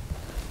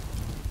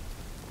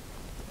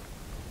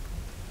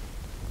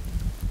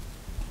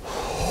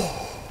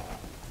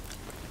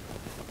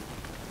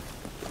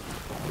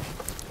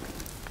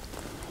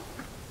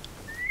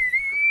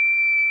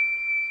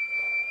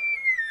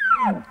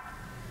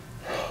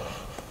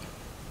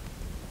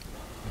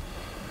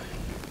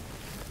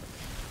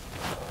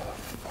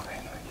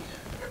 Finally,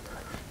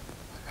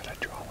 I gotta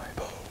draw my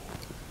bow.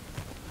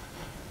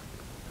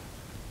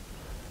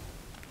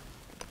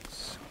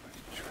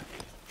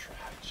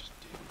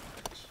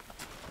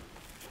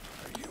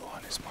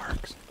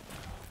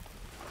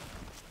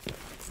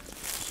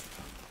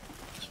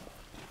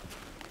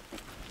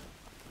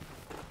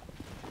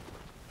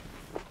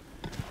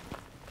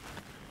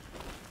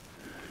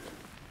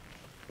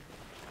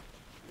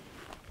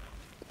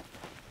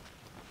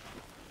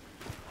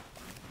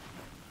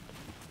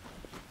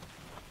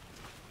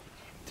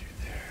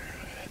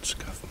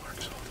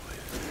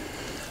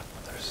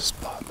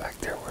 back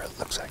there where it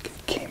looks like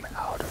it came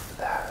out of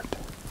that.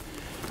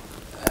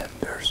 And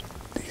there's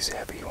these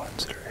heavy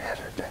ones that are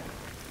headed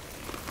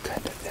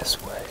kind of this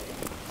way.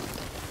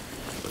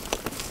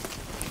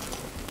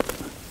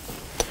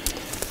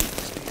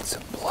 Just need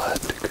some blood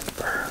to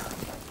confirm.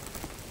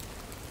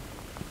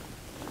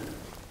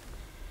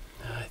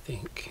 I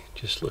think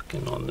just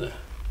looking on the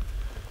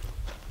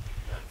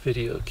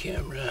video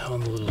camera on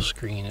the little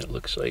screen, it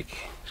looks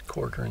like it's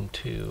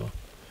 1:45,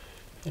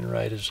 and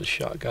right as the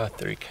shot got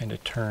there, he kind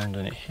of turned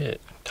and it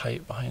hit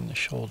tight behind the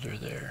shoulder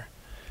there.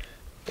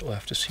 But we'll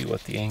have to see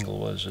what the angle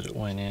was that it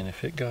went in.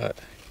 If it got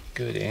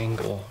good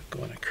angle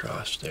going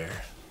across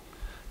there,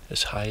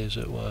 as high as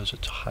it was,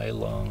 it's a high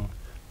lung,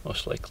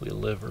 most likely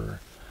liver,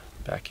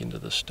 back into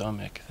the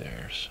stomach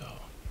there,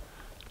 so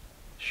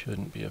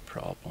shouldn't be a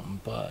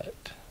problem.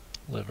 But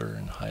liver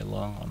and high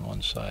lung on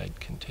one side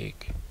can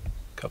take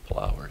a couple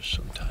hours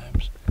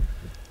sometimes.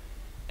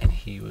 And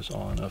he was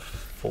on a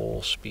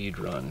full speed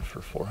run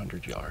for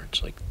 400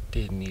 yards, like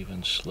didn't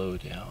even slow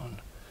down.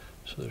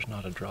 So there's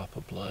not a drop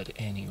of blood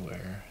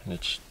anywhere, and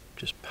it's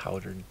just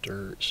powdered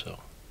dirt, so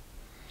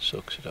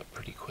soaks it up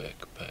pretty quick.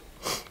 But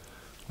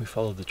we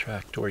followed the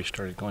track. Dory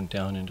started going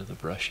down into the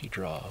brushy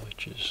draw,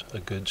 which is a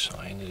good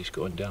sign that he's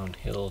going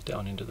downhill,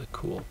 down into the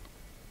cool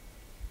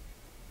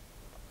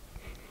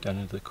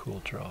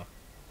draw.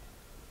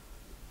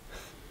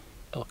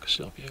 Elk is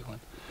still bugling.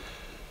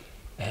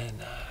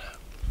 And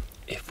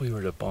if we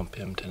were to bump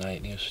him tonight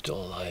and he was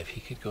still alive,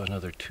 he could go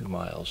another 2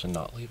 miles and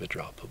not leave a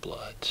drop of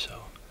blood.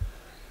 So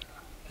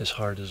as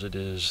hard as it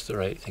is, the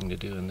right thing to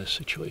do in this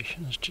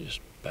situation is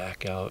just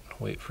back out,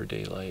 wait for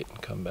daylight,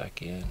 and come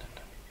back in and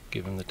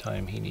give him the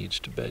time he needs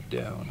to bed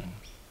down and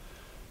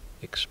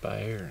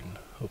expire, and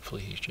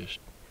hopefully he's just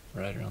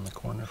right around the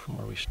corner from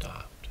where we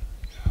stopped.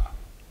 Yeah.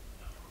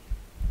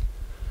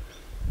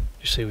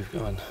 You say we've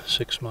gone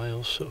 6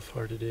 miles so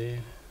far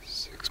today?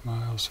 6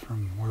 miles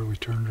from where we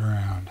turned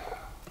around.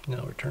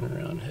 Now we're turning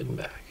around and heading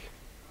back.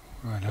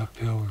 We went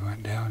uphill, we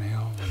went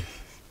downhill.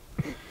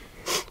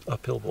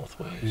 Uphill both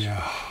ways.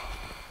 Yeah.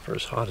 For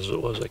as hot as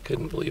it was, I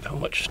couldn't believe how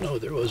much snow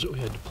there was that we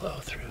had to plow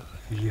through.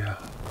 Yeah.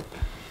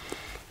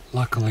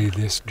 Luckily,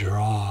 this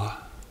draw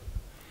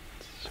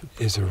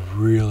is a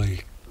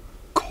really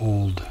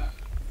cold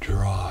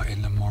draw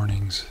in the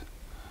mornings.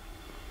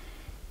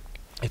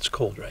 It's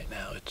cold right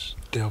now. It's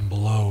Down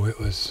below, it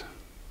was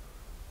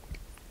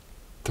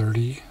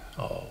 30.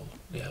 Oh,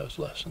 yeah, it was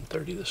less than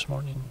 30 this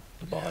morning at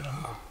the bottom.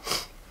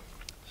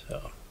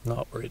 So,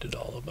 not worried at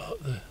all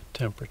about the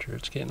temperature.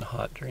 It's getting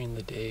hot during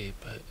the day,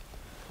 but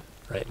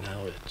right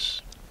now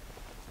it's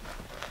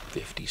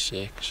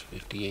 56,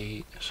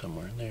 58,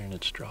 somewhere in there, and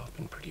it's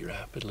dropping pretty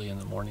rapidly. In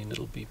the morning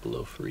it'll be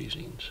below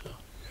freezing, so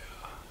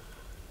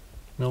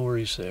no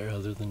worries there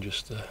other than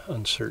just the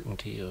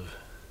uncertainty of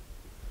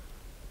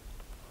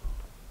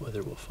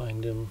whether we'll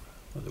find him,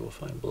 whether we'll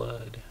find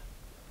blood.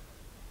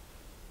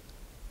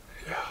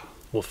 Yeah.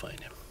 We'll find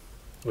him.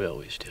 We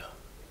always do.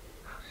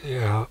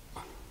 Yeah.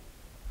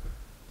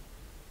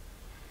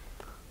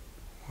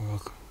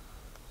 We'll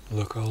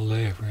look all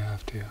day if we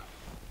have to.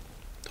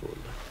 Totally.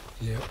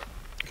 Yep.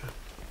 Okay.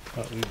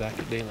 I'll be back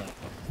at daylight.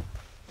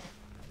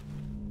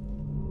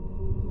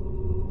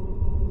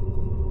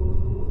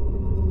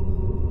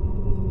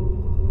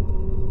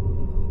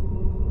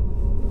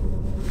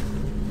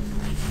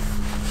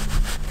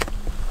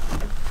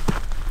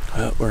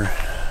 Well, we're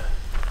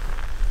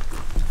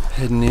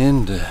heading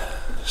in to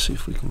see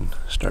if we can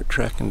start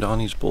tracking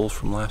Donnie's bull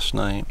from last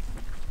night.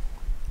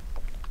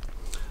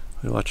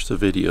 We watched the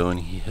video and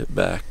he hit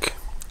back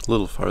a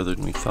little farther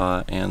than we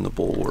thought, and the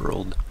bull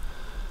whirled.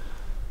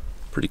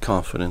 Pretty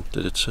confident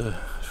that it's a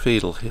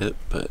fatal hit,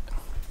 but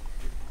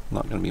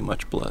not going to be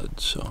much blood,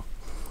 so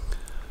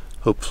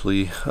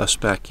hopefully us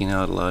backing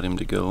out allowed him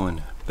to go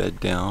and bed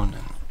down,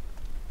 and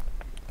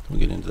we'll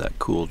get into that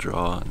cool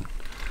draw and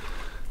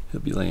he'll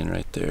be laying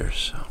right there,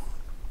 so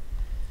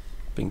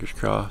fingers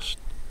crossed.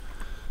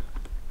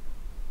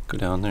 Go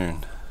down there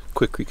and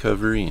quick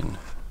recovery and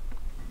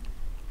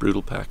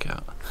brutal pack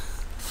out.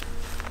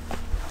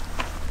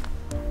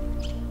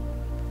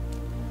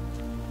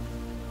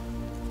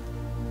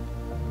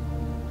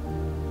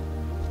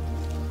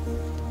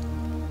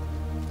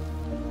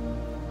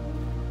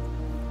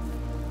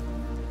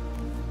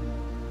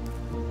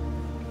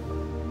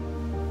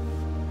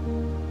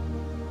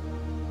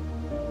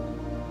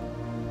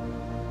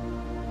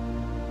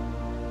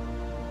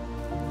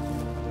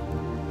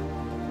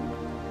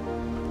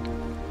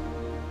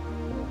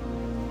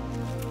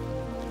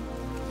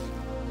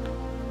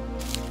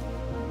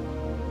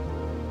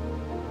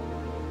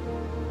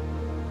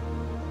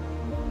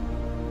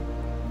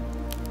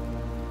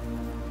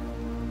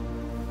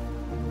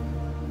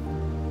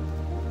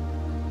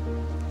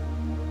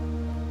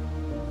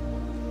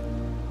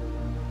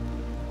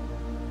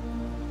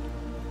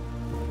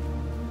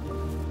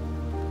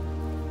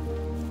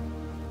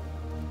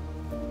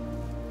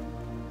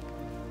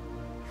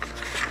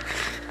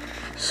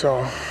 So,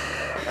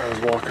 I was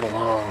walking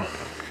along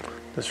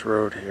this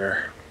road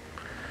here.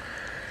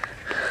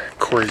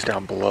 Corey's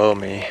down below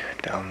me,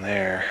 down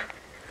there.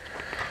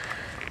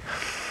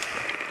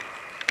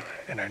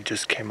 and I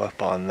just came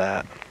up on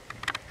that.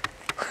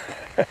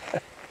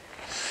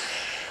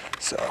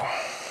 So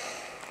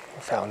I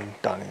found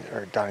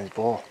Donnie's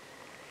bull.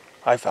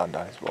 I found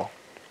Donnie's bull.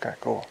 Kind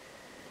of cool.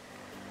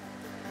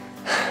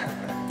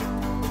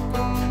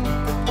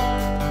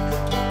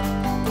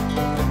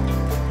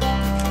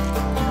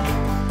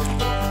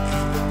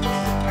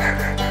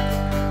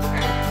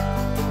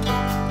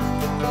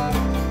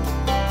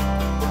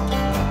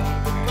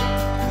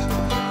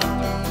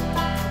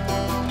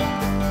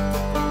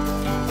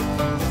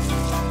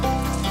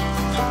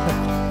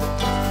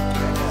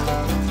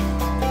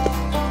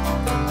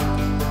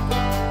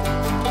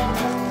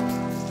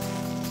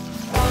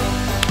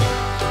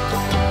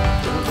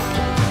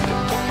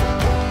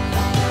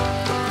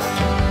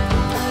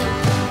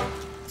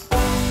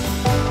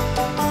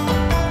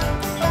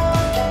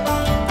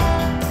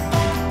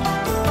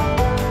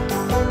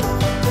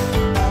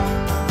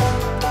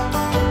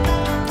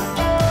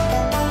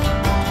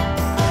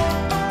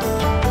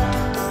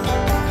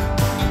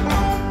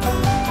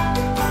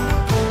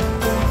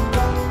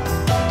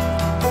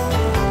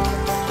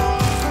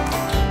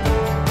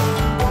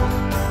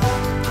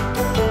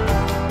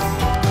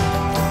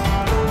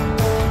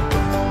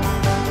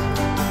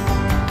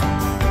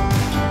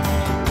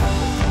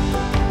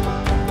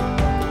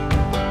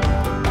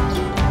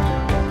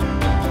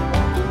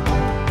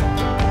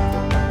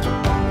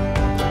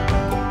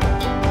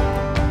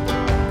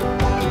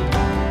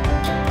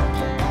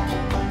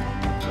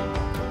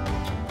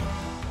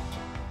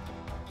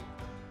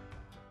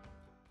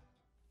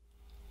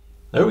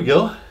 There we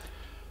go.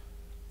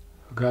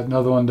 We got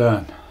another one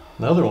done.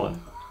 Another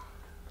one.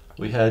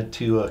 We had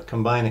to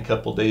combine a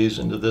couple days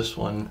into this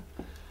one.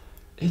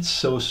 It's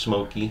so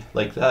smoky.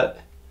 Like that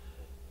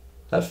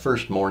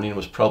first morning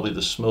was probably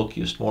the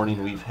smokiest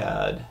morning we've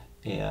had.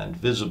 And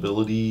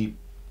visibility,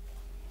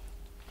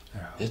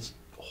 it's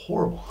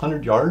horrible.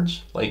 100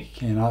 yards? Like,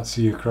 cannot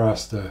see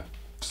across the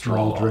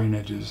small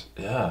drainages.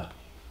 Yeah.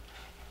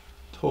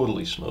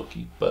 Totally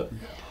smoky. But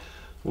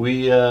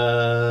we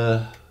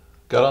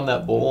got on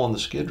that bowl on the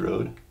skid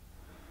road,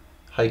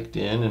 hiked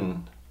in,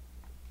 and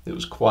it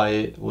was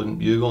quiet, wouldn't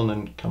bugle, and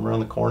then come around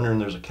the corner and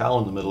there's a cow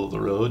in the middle of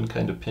the road and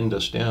kind of pinned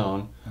us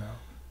down. Yeah.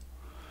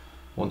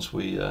 Once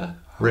we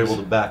were able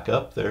to back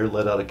up there,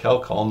 let out a cow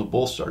call, and the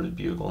bull started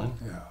bugling.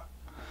 Yeah.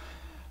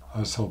 I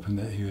was hoping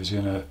that he was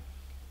going to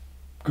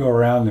go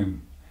around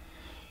and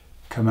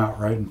come out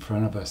right in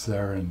front of us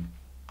there and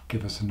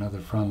give us another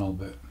frontal,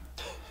 but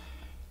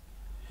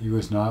he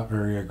was not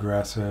very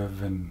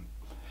aggressive and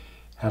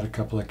had a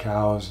couple of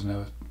cows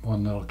and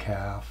one little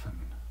calf. And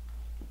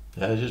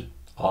yeah, it's just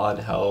odd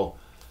how,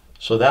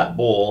 so that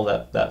bull,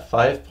 that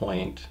 5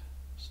 point,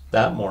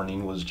 that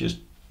morning was just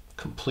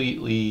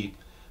completely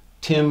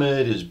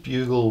timid. His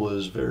bugle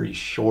was very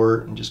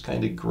short and just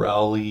kind of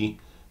growly,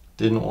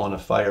 didn't want to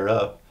fire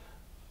up.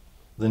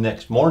 The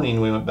next morning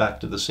we went back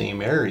to the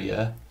same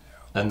area,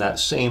 and that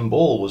same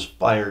bull was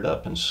fired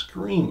up and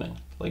screaming,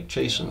 like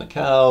chasing the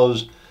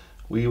cows.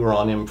 We were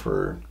on him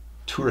for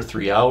 2 or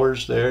 3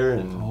 hours there,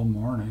 and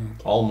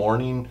all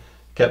morning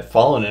kept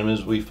following him.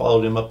 As we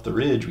followed him up the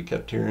ridge, we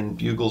kept hearing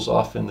bugles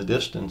off in the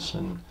distance,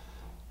 and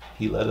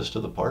he led us to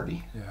the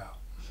party.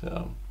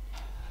 So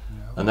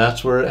and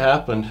that's where it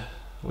happened.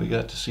 We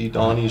got to see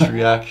Donnie's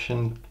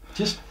reaction.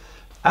 Just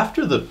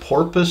after the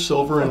porpoise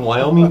over in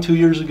Wyoming 2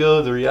 years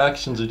ago, the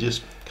reactions have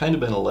just kind of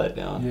been a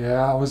letdown.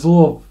 Yeah, I was a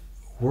little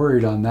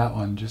worried on that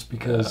one just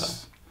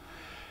because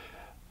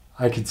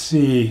I could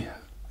see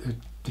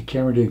the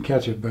camera didn't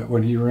catch it, but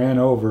when he ran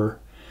over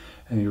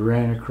and he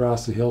ran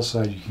across the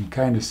hillside, you can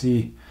kind of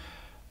see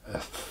a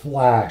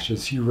flash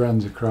as he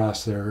runs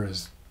across there.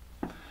 It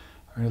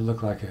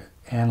looked like an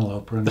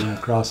antelope running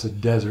across the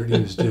desert. He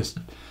was just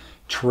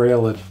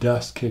trail of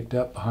dust kicked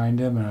up behind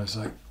him, and I was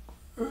like,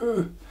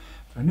 ugh.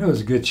 I knew it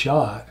was a good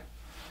shot,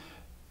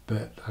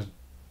 but I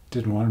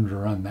didn't want him to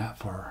run that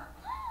far.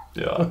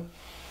 Yeah.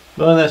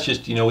 Well, and that's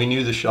just, we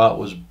knew the shot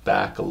was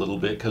back a little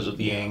bit because of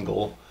the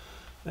angle.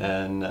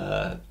 And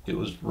it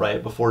was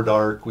right before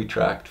dark. We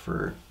tracked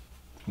for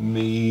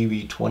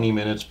maybe 20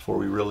 minutes before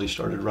we really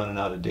started running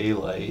out of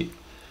daylight.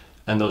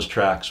 And those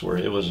tracks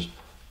it was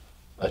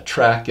a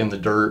track in the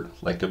dirt,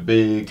 like a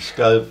big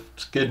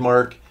skid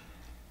mark,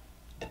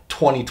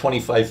 20,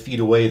 25 feet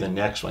away the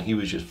next one. He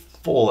was just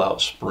full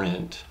out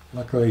sprint.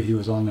 Luckily he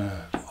was on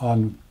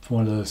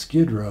one of the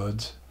skid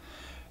roads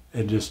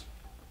and just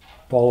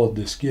followed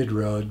the skid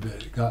road, but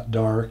it got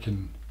dark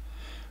and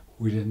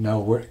we didn't know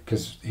where,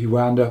 because he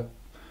wound up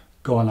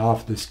going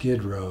off the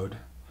skid road,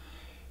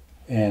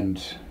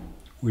 and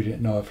we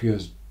didn't know if he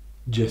was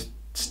just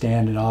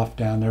standing off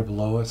down there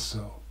below us.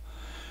 So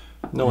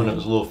knowing it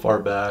was a little far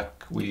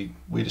back, we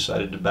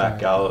decided to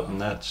back out,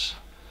 and it's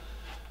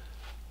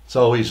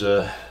always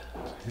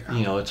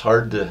it's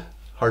hard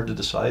to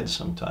decide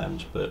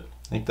sometimes, but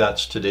I think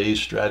that's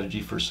today's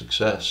strategy for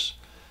success.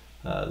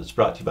 That's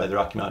brought to you by the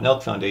Rocky Mountain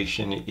Elk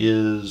Foundation,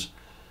 is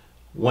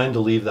when to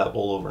leave that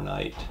bull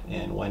overnight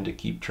and when to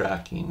keep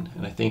tracking.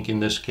 And I think in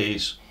this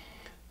case,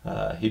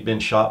 he'd been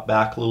shot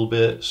back a little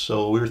bit,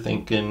 so we were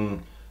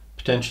thinking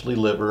potentially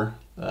liver.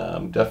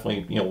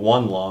 Definitely,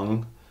 one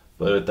lung,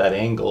 but at that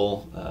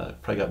angle,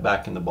 probably got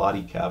back in the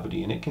body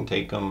cavity, and it can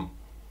take them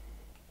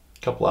a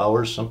couple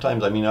hours.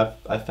 Sometimes,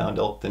 I found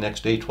elk the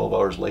next day, 12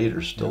 hours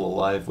later, still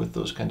alive with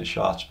those kind of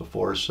shots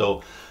before.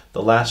 So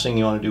the last thing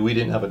you want to do, we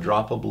didn't have a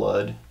drop of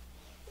blood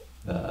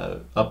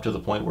up to the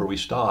point where we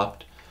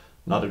stopped.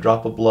 Not a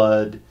drop of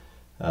blood.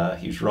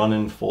 He was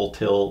running full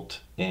tilt,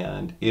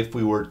 and if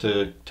we were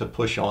to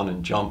push on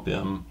and jump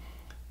him,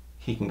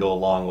 he can go a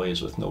long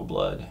ways with no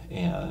blood.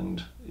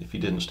 And if he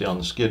didn't stay on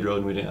the skid road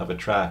and we didn't have a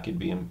track, it'd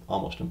be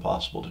almost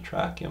impossible to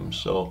track him.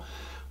 So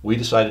we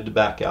decided to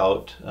back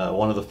out.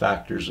 One of the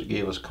factors that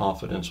gave us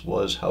confidence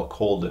was how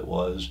cold it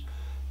was.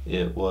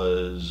 It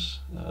was,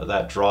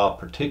 that draw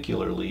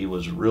particularly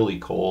was really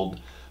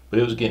cold, but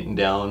it was getting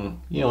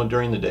down,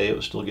 during the day it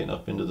was still getting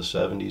up into the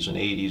 70s and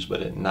 80s,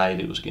 but at night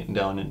it was getting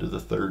down into the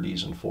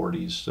 30s and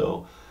 40s.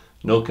 So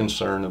no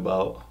concern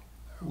about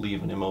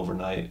leaving him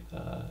overnight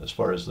as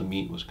far as the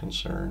meat was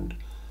concerned.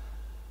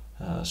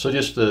 So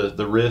just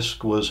the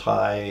risk was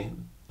high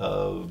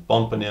of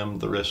bumping him.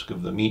 The risk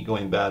of the meat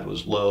going bad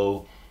was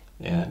low,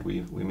 and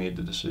we made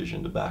the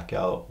decision to back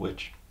out,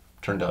 which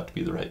turned out to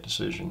be the right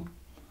decision.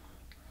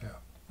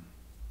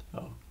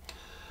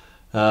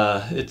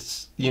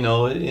 It's,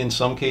 in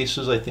some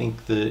cases, I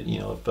think that,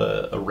 if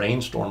a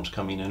rainstorm's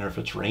coming in or if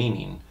it's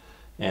raining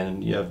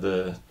and you have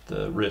the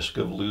risk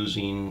of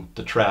losing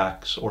the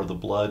tracks or the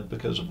blood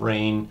because of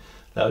rain,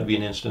 that would be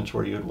an instance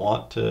where you would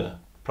want to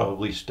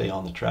probably stay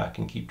on the track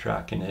and keep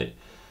tracking it.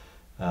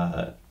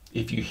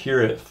 If you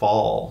hear it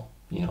fall,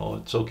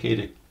 it's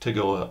okay to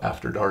go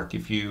after dark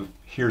if you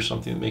hear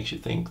something that makes you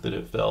think that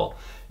it fell.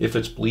 If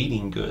it's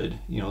bleeding good,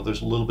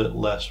 there's a little bit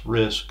less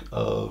risk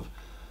of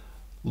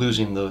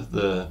losing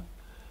the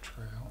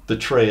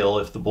trail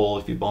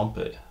if you bump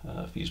it,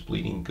 if he's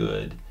bleeding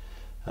good.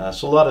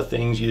 So a lot of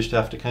things you just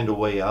have to kind of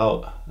weigh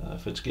out.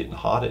 If it's getting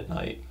hot at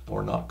night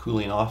or not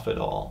cooling off at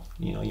all,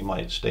 you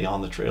might stay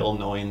on the trail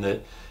knowing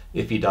that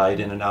if he died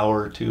in an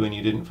hour or two and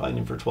you didn't find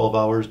him for 12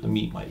 hours, the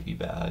meat might be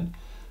bad.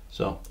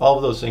 So all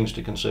of those things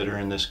to consider.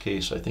 In this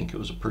case, I think it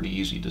was a pretty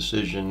easy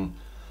decision.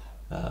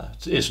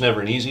 It's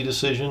never an easy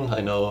decision. I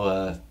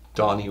know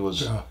Donnie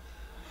was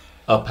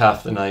up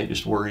half the night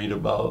just worried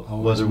about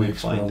whether we'd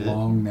find it. A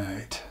long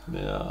night.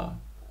 Yeah,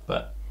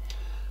 but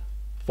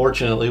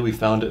fortunately we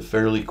found it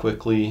fairly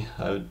quickly.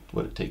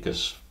 Would it take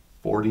us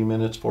 40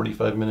 minutes,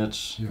 45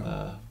 minutes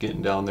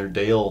getting down there?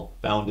 Dale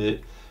found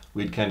it.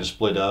 We'd kind of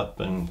split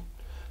up and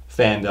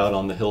fanned out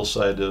on the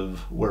hillside of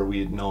where we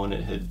had known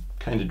it had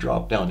kind of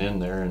dropped down in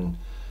there, and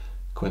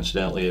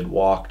coincidentally had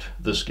walked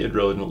the skid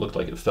road, and it looked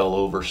like it fell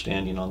over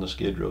standing on the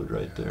skid road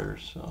right there.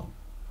 So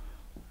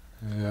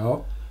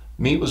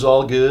meat was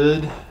all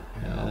good,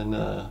 and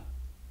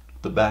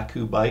the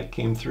Baku bike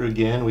came through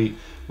again.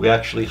 We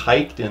actually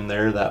hiked in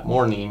there that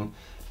morning,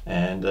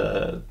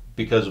 and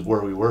because of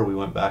where we were, we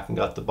went back and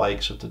got the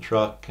bikes at the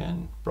truck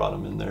and brought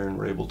them in there, and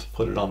were able to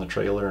put it on the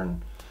trailer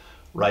and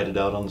ride it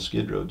out on the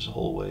skid roads the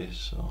whole way.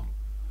 So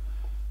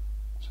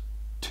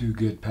 2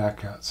 good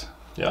pack outs.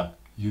 Yeah.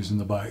 Using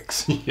the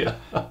bikes. Yeah.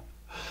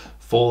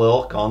 Full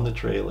elk on the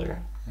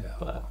trailer. Yeah.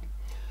 But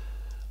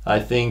I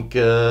think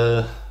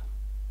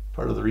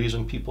part of the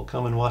reason people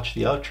come and watch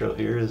the outro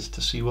here is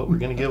to see what we're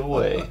going to give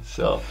away.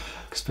 So,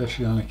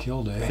 especially on a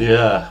kill day.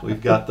 Yeah,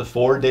 we've got the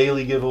 4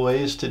 daily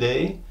giveaways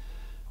today.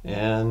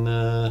 And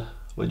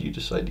what did you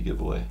decide to give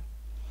away?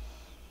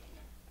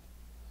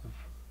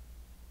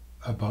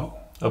 A bow.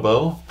 A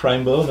bow?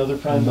 Prime bow? Another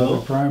prime bow?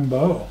 Another prime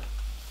bow.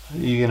 Are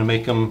you going to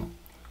make them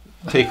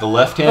take a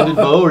left-handed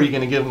bow, or are you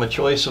going to give them a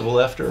choice of a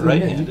left or a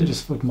right-handed? You can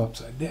just flip them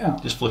upside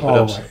down. Just flip it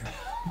upside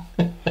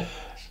down.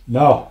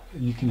 No,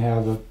 you can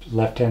have a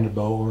left-handed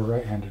bow or a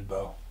right-handed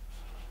bow.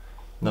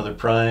 Another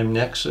prime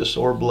Nexus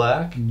or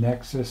black?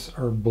 Nexus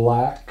or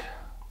black.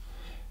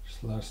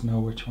 Just let us know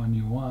which one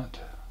you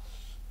want.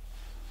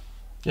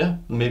 Yeah,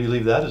 maybe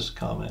leave that as a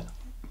comment.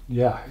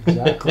 Yeah,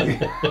 exactly.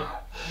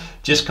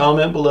 Just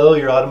comment below.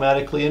 You're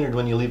automatically entered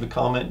when you leave a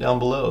comment down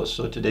below.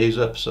 So today's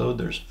episode,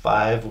 there's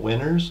 5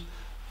 winners,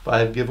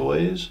 5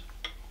 giveaways.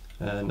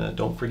 And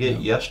don't forget,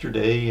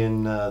 yesterday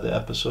in the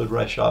episode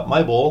where I shot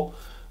my bull,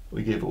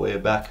 we gave away a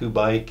Baku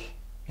bike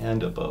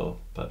and a bow.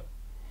 But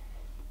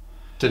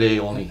today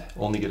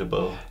only get a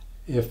bow.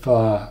 If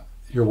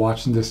you're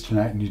watching this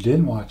tonight and you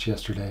didn't watch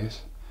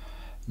yesterday's,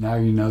 now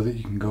you know that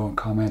you can go and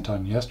comment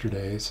on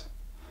yesterday's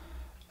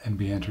and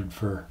be entered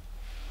for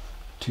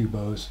 2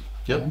 bows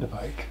and a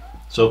bike.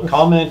 So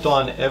comment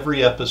on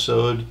every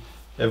episode.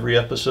 Every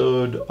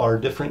episode are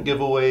different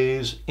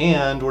giveaways,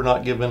 and we're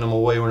not giving them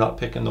away. We're not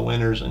picking the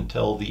winners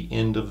until the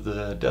end of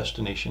the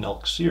Destination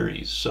Elk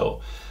series.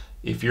 So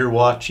if you're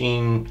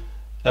watching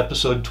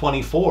episode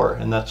 24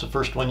 and that's the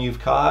first one you've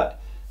caught,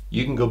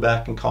 you can go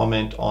back and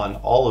comment on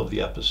all of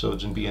the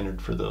episodes and be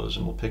entered for those,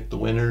 and we'll pick the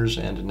winners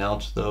and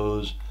announce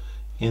those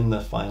in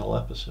the final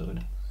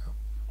episode.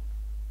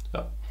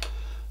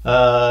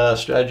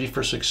 Strategy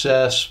for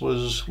success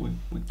was, we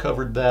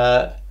covered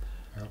that.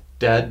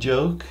 Dad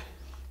joke.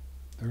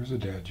 There was a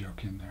dad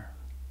joke in there.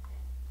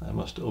 I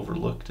must have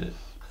overlooked it.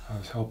 I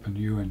was helping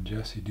you and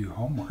Jesse do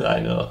homework. I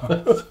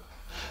know.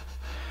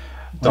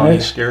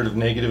 Donnie's scared of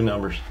negative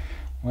numbers.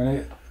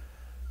 I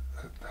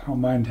don't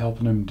mind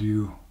helping him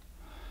do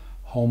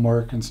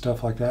homework and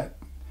stuff like that,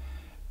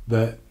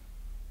 but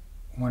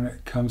when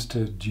it comes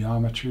to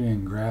geometry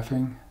and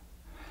graphing,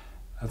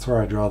 that's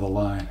where I draw the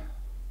line.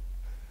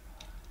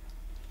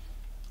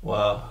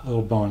 Wow. A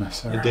little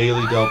bonus there. A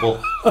daily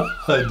double.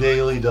 A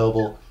daily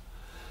double.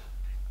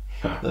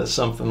 That's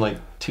something like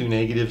 2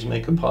 negatives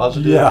make a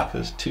positive. Yeah.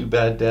 Because 2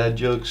 bad dad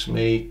jokes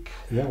make...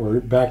 Yeah,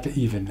 we're back to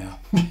even now.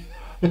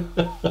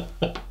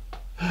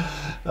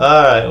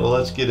 All right, well,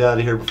 let's get out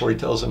of here before he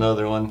tells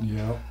another one.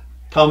 Yep.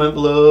 Comment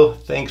below.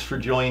 Thanks for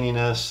joining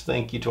us.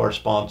 Thank you to our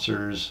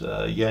sponsors,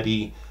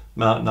 Yeti,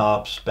 Mountain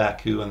Ops,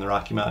 Baku, and the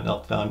Rocky Mountain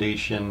Elk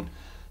Foundation.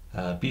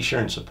 Be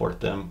sure and support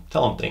them.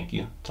 Tell them thank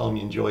you. Tell them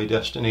you enjoy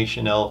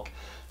Destination Elk,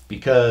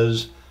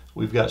 because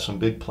we've got some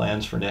big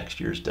plans for next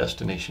year's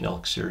Destination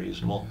Elk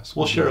series, and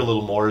we'll share a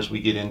little more as we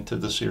get into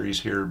the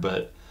series here,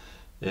 but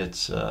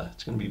it's going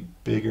to be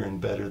bigger and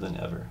better than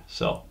ever.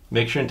 So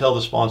make sure and tell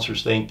the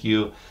sponsors thank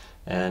you,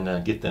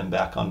 and get them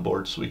back on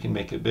board so we can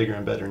make it bigger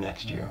and better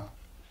next year.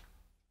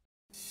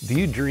 Do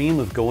you dream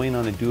of going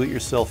on a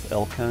do-it-yourself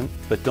elk hunt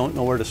but don't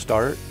know where to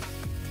start?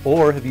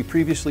 Or have you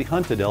previously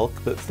hunted elk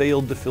but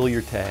failed to fill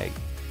your tag?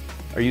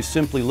 Are you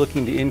simply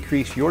looking to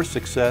increase your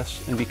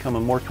success and become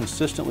a more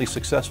consistently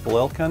successful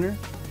elk hunter?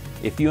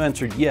 If you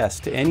answered yes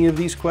to any of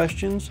these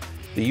questions,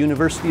 the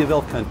University of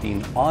Elk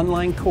Hunting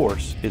online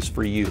course is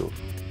for you.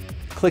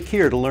 Click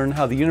here to learn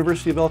how the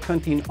University of Elk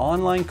Hunting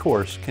online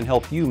course can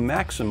help you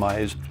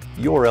maximize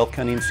your elk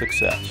hunting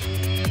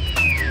success.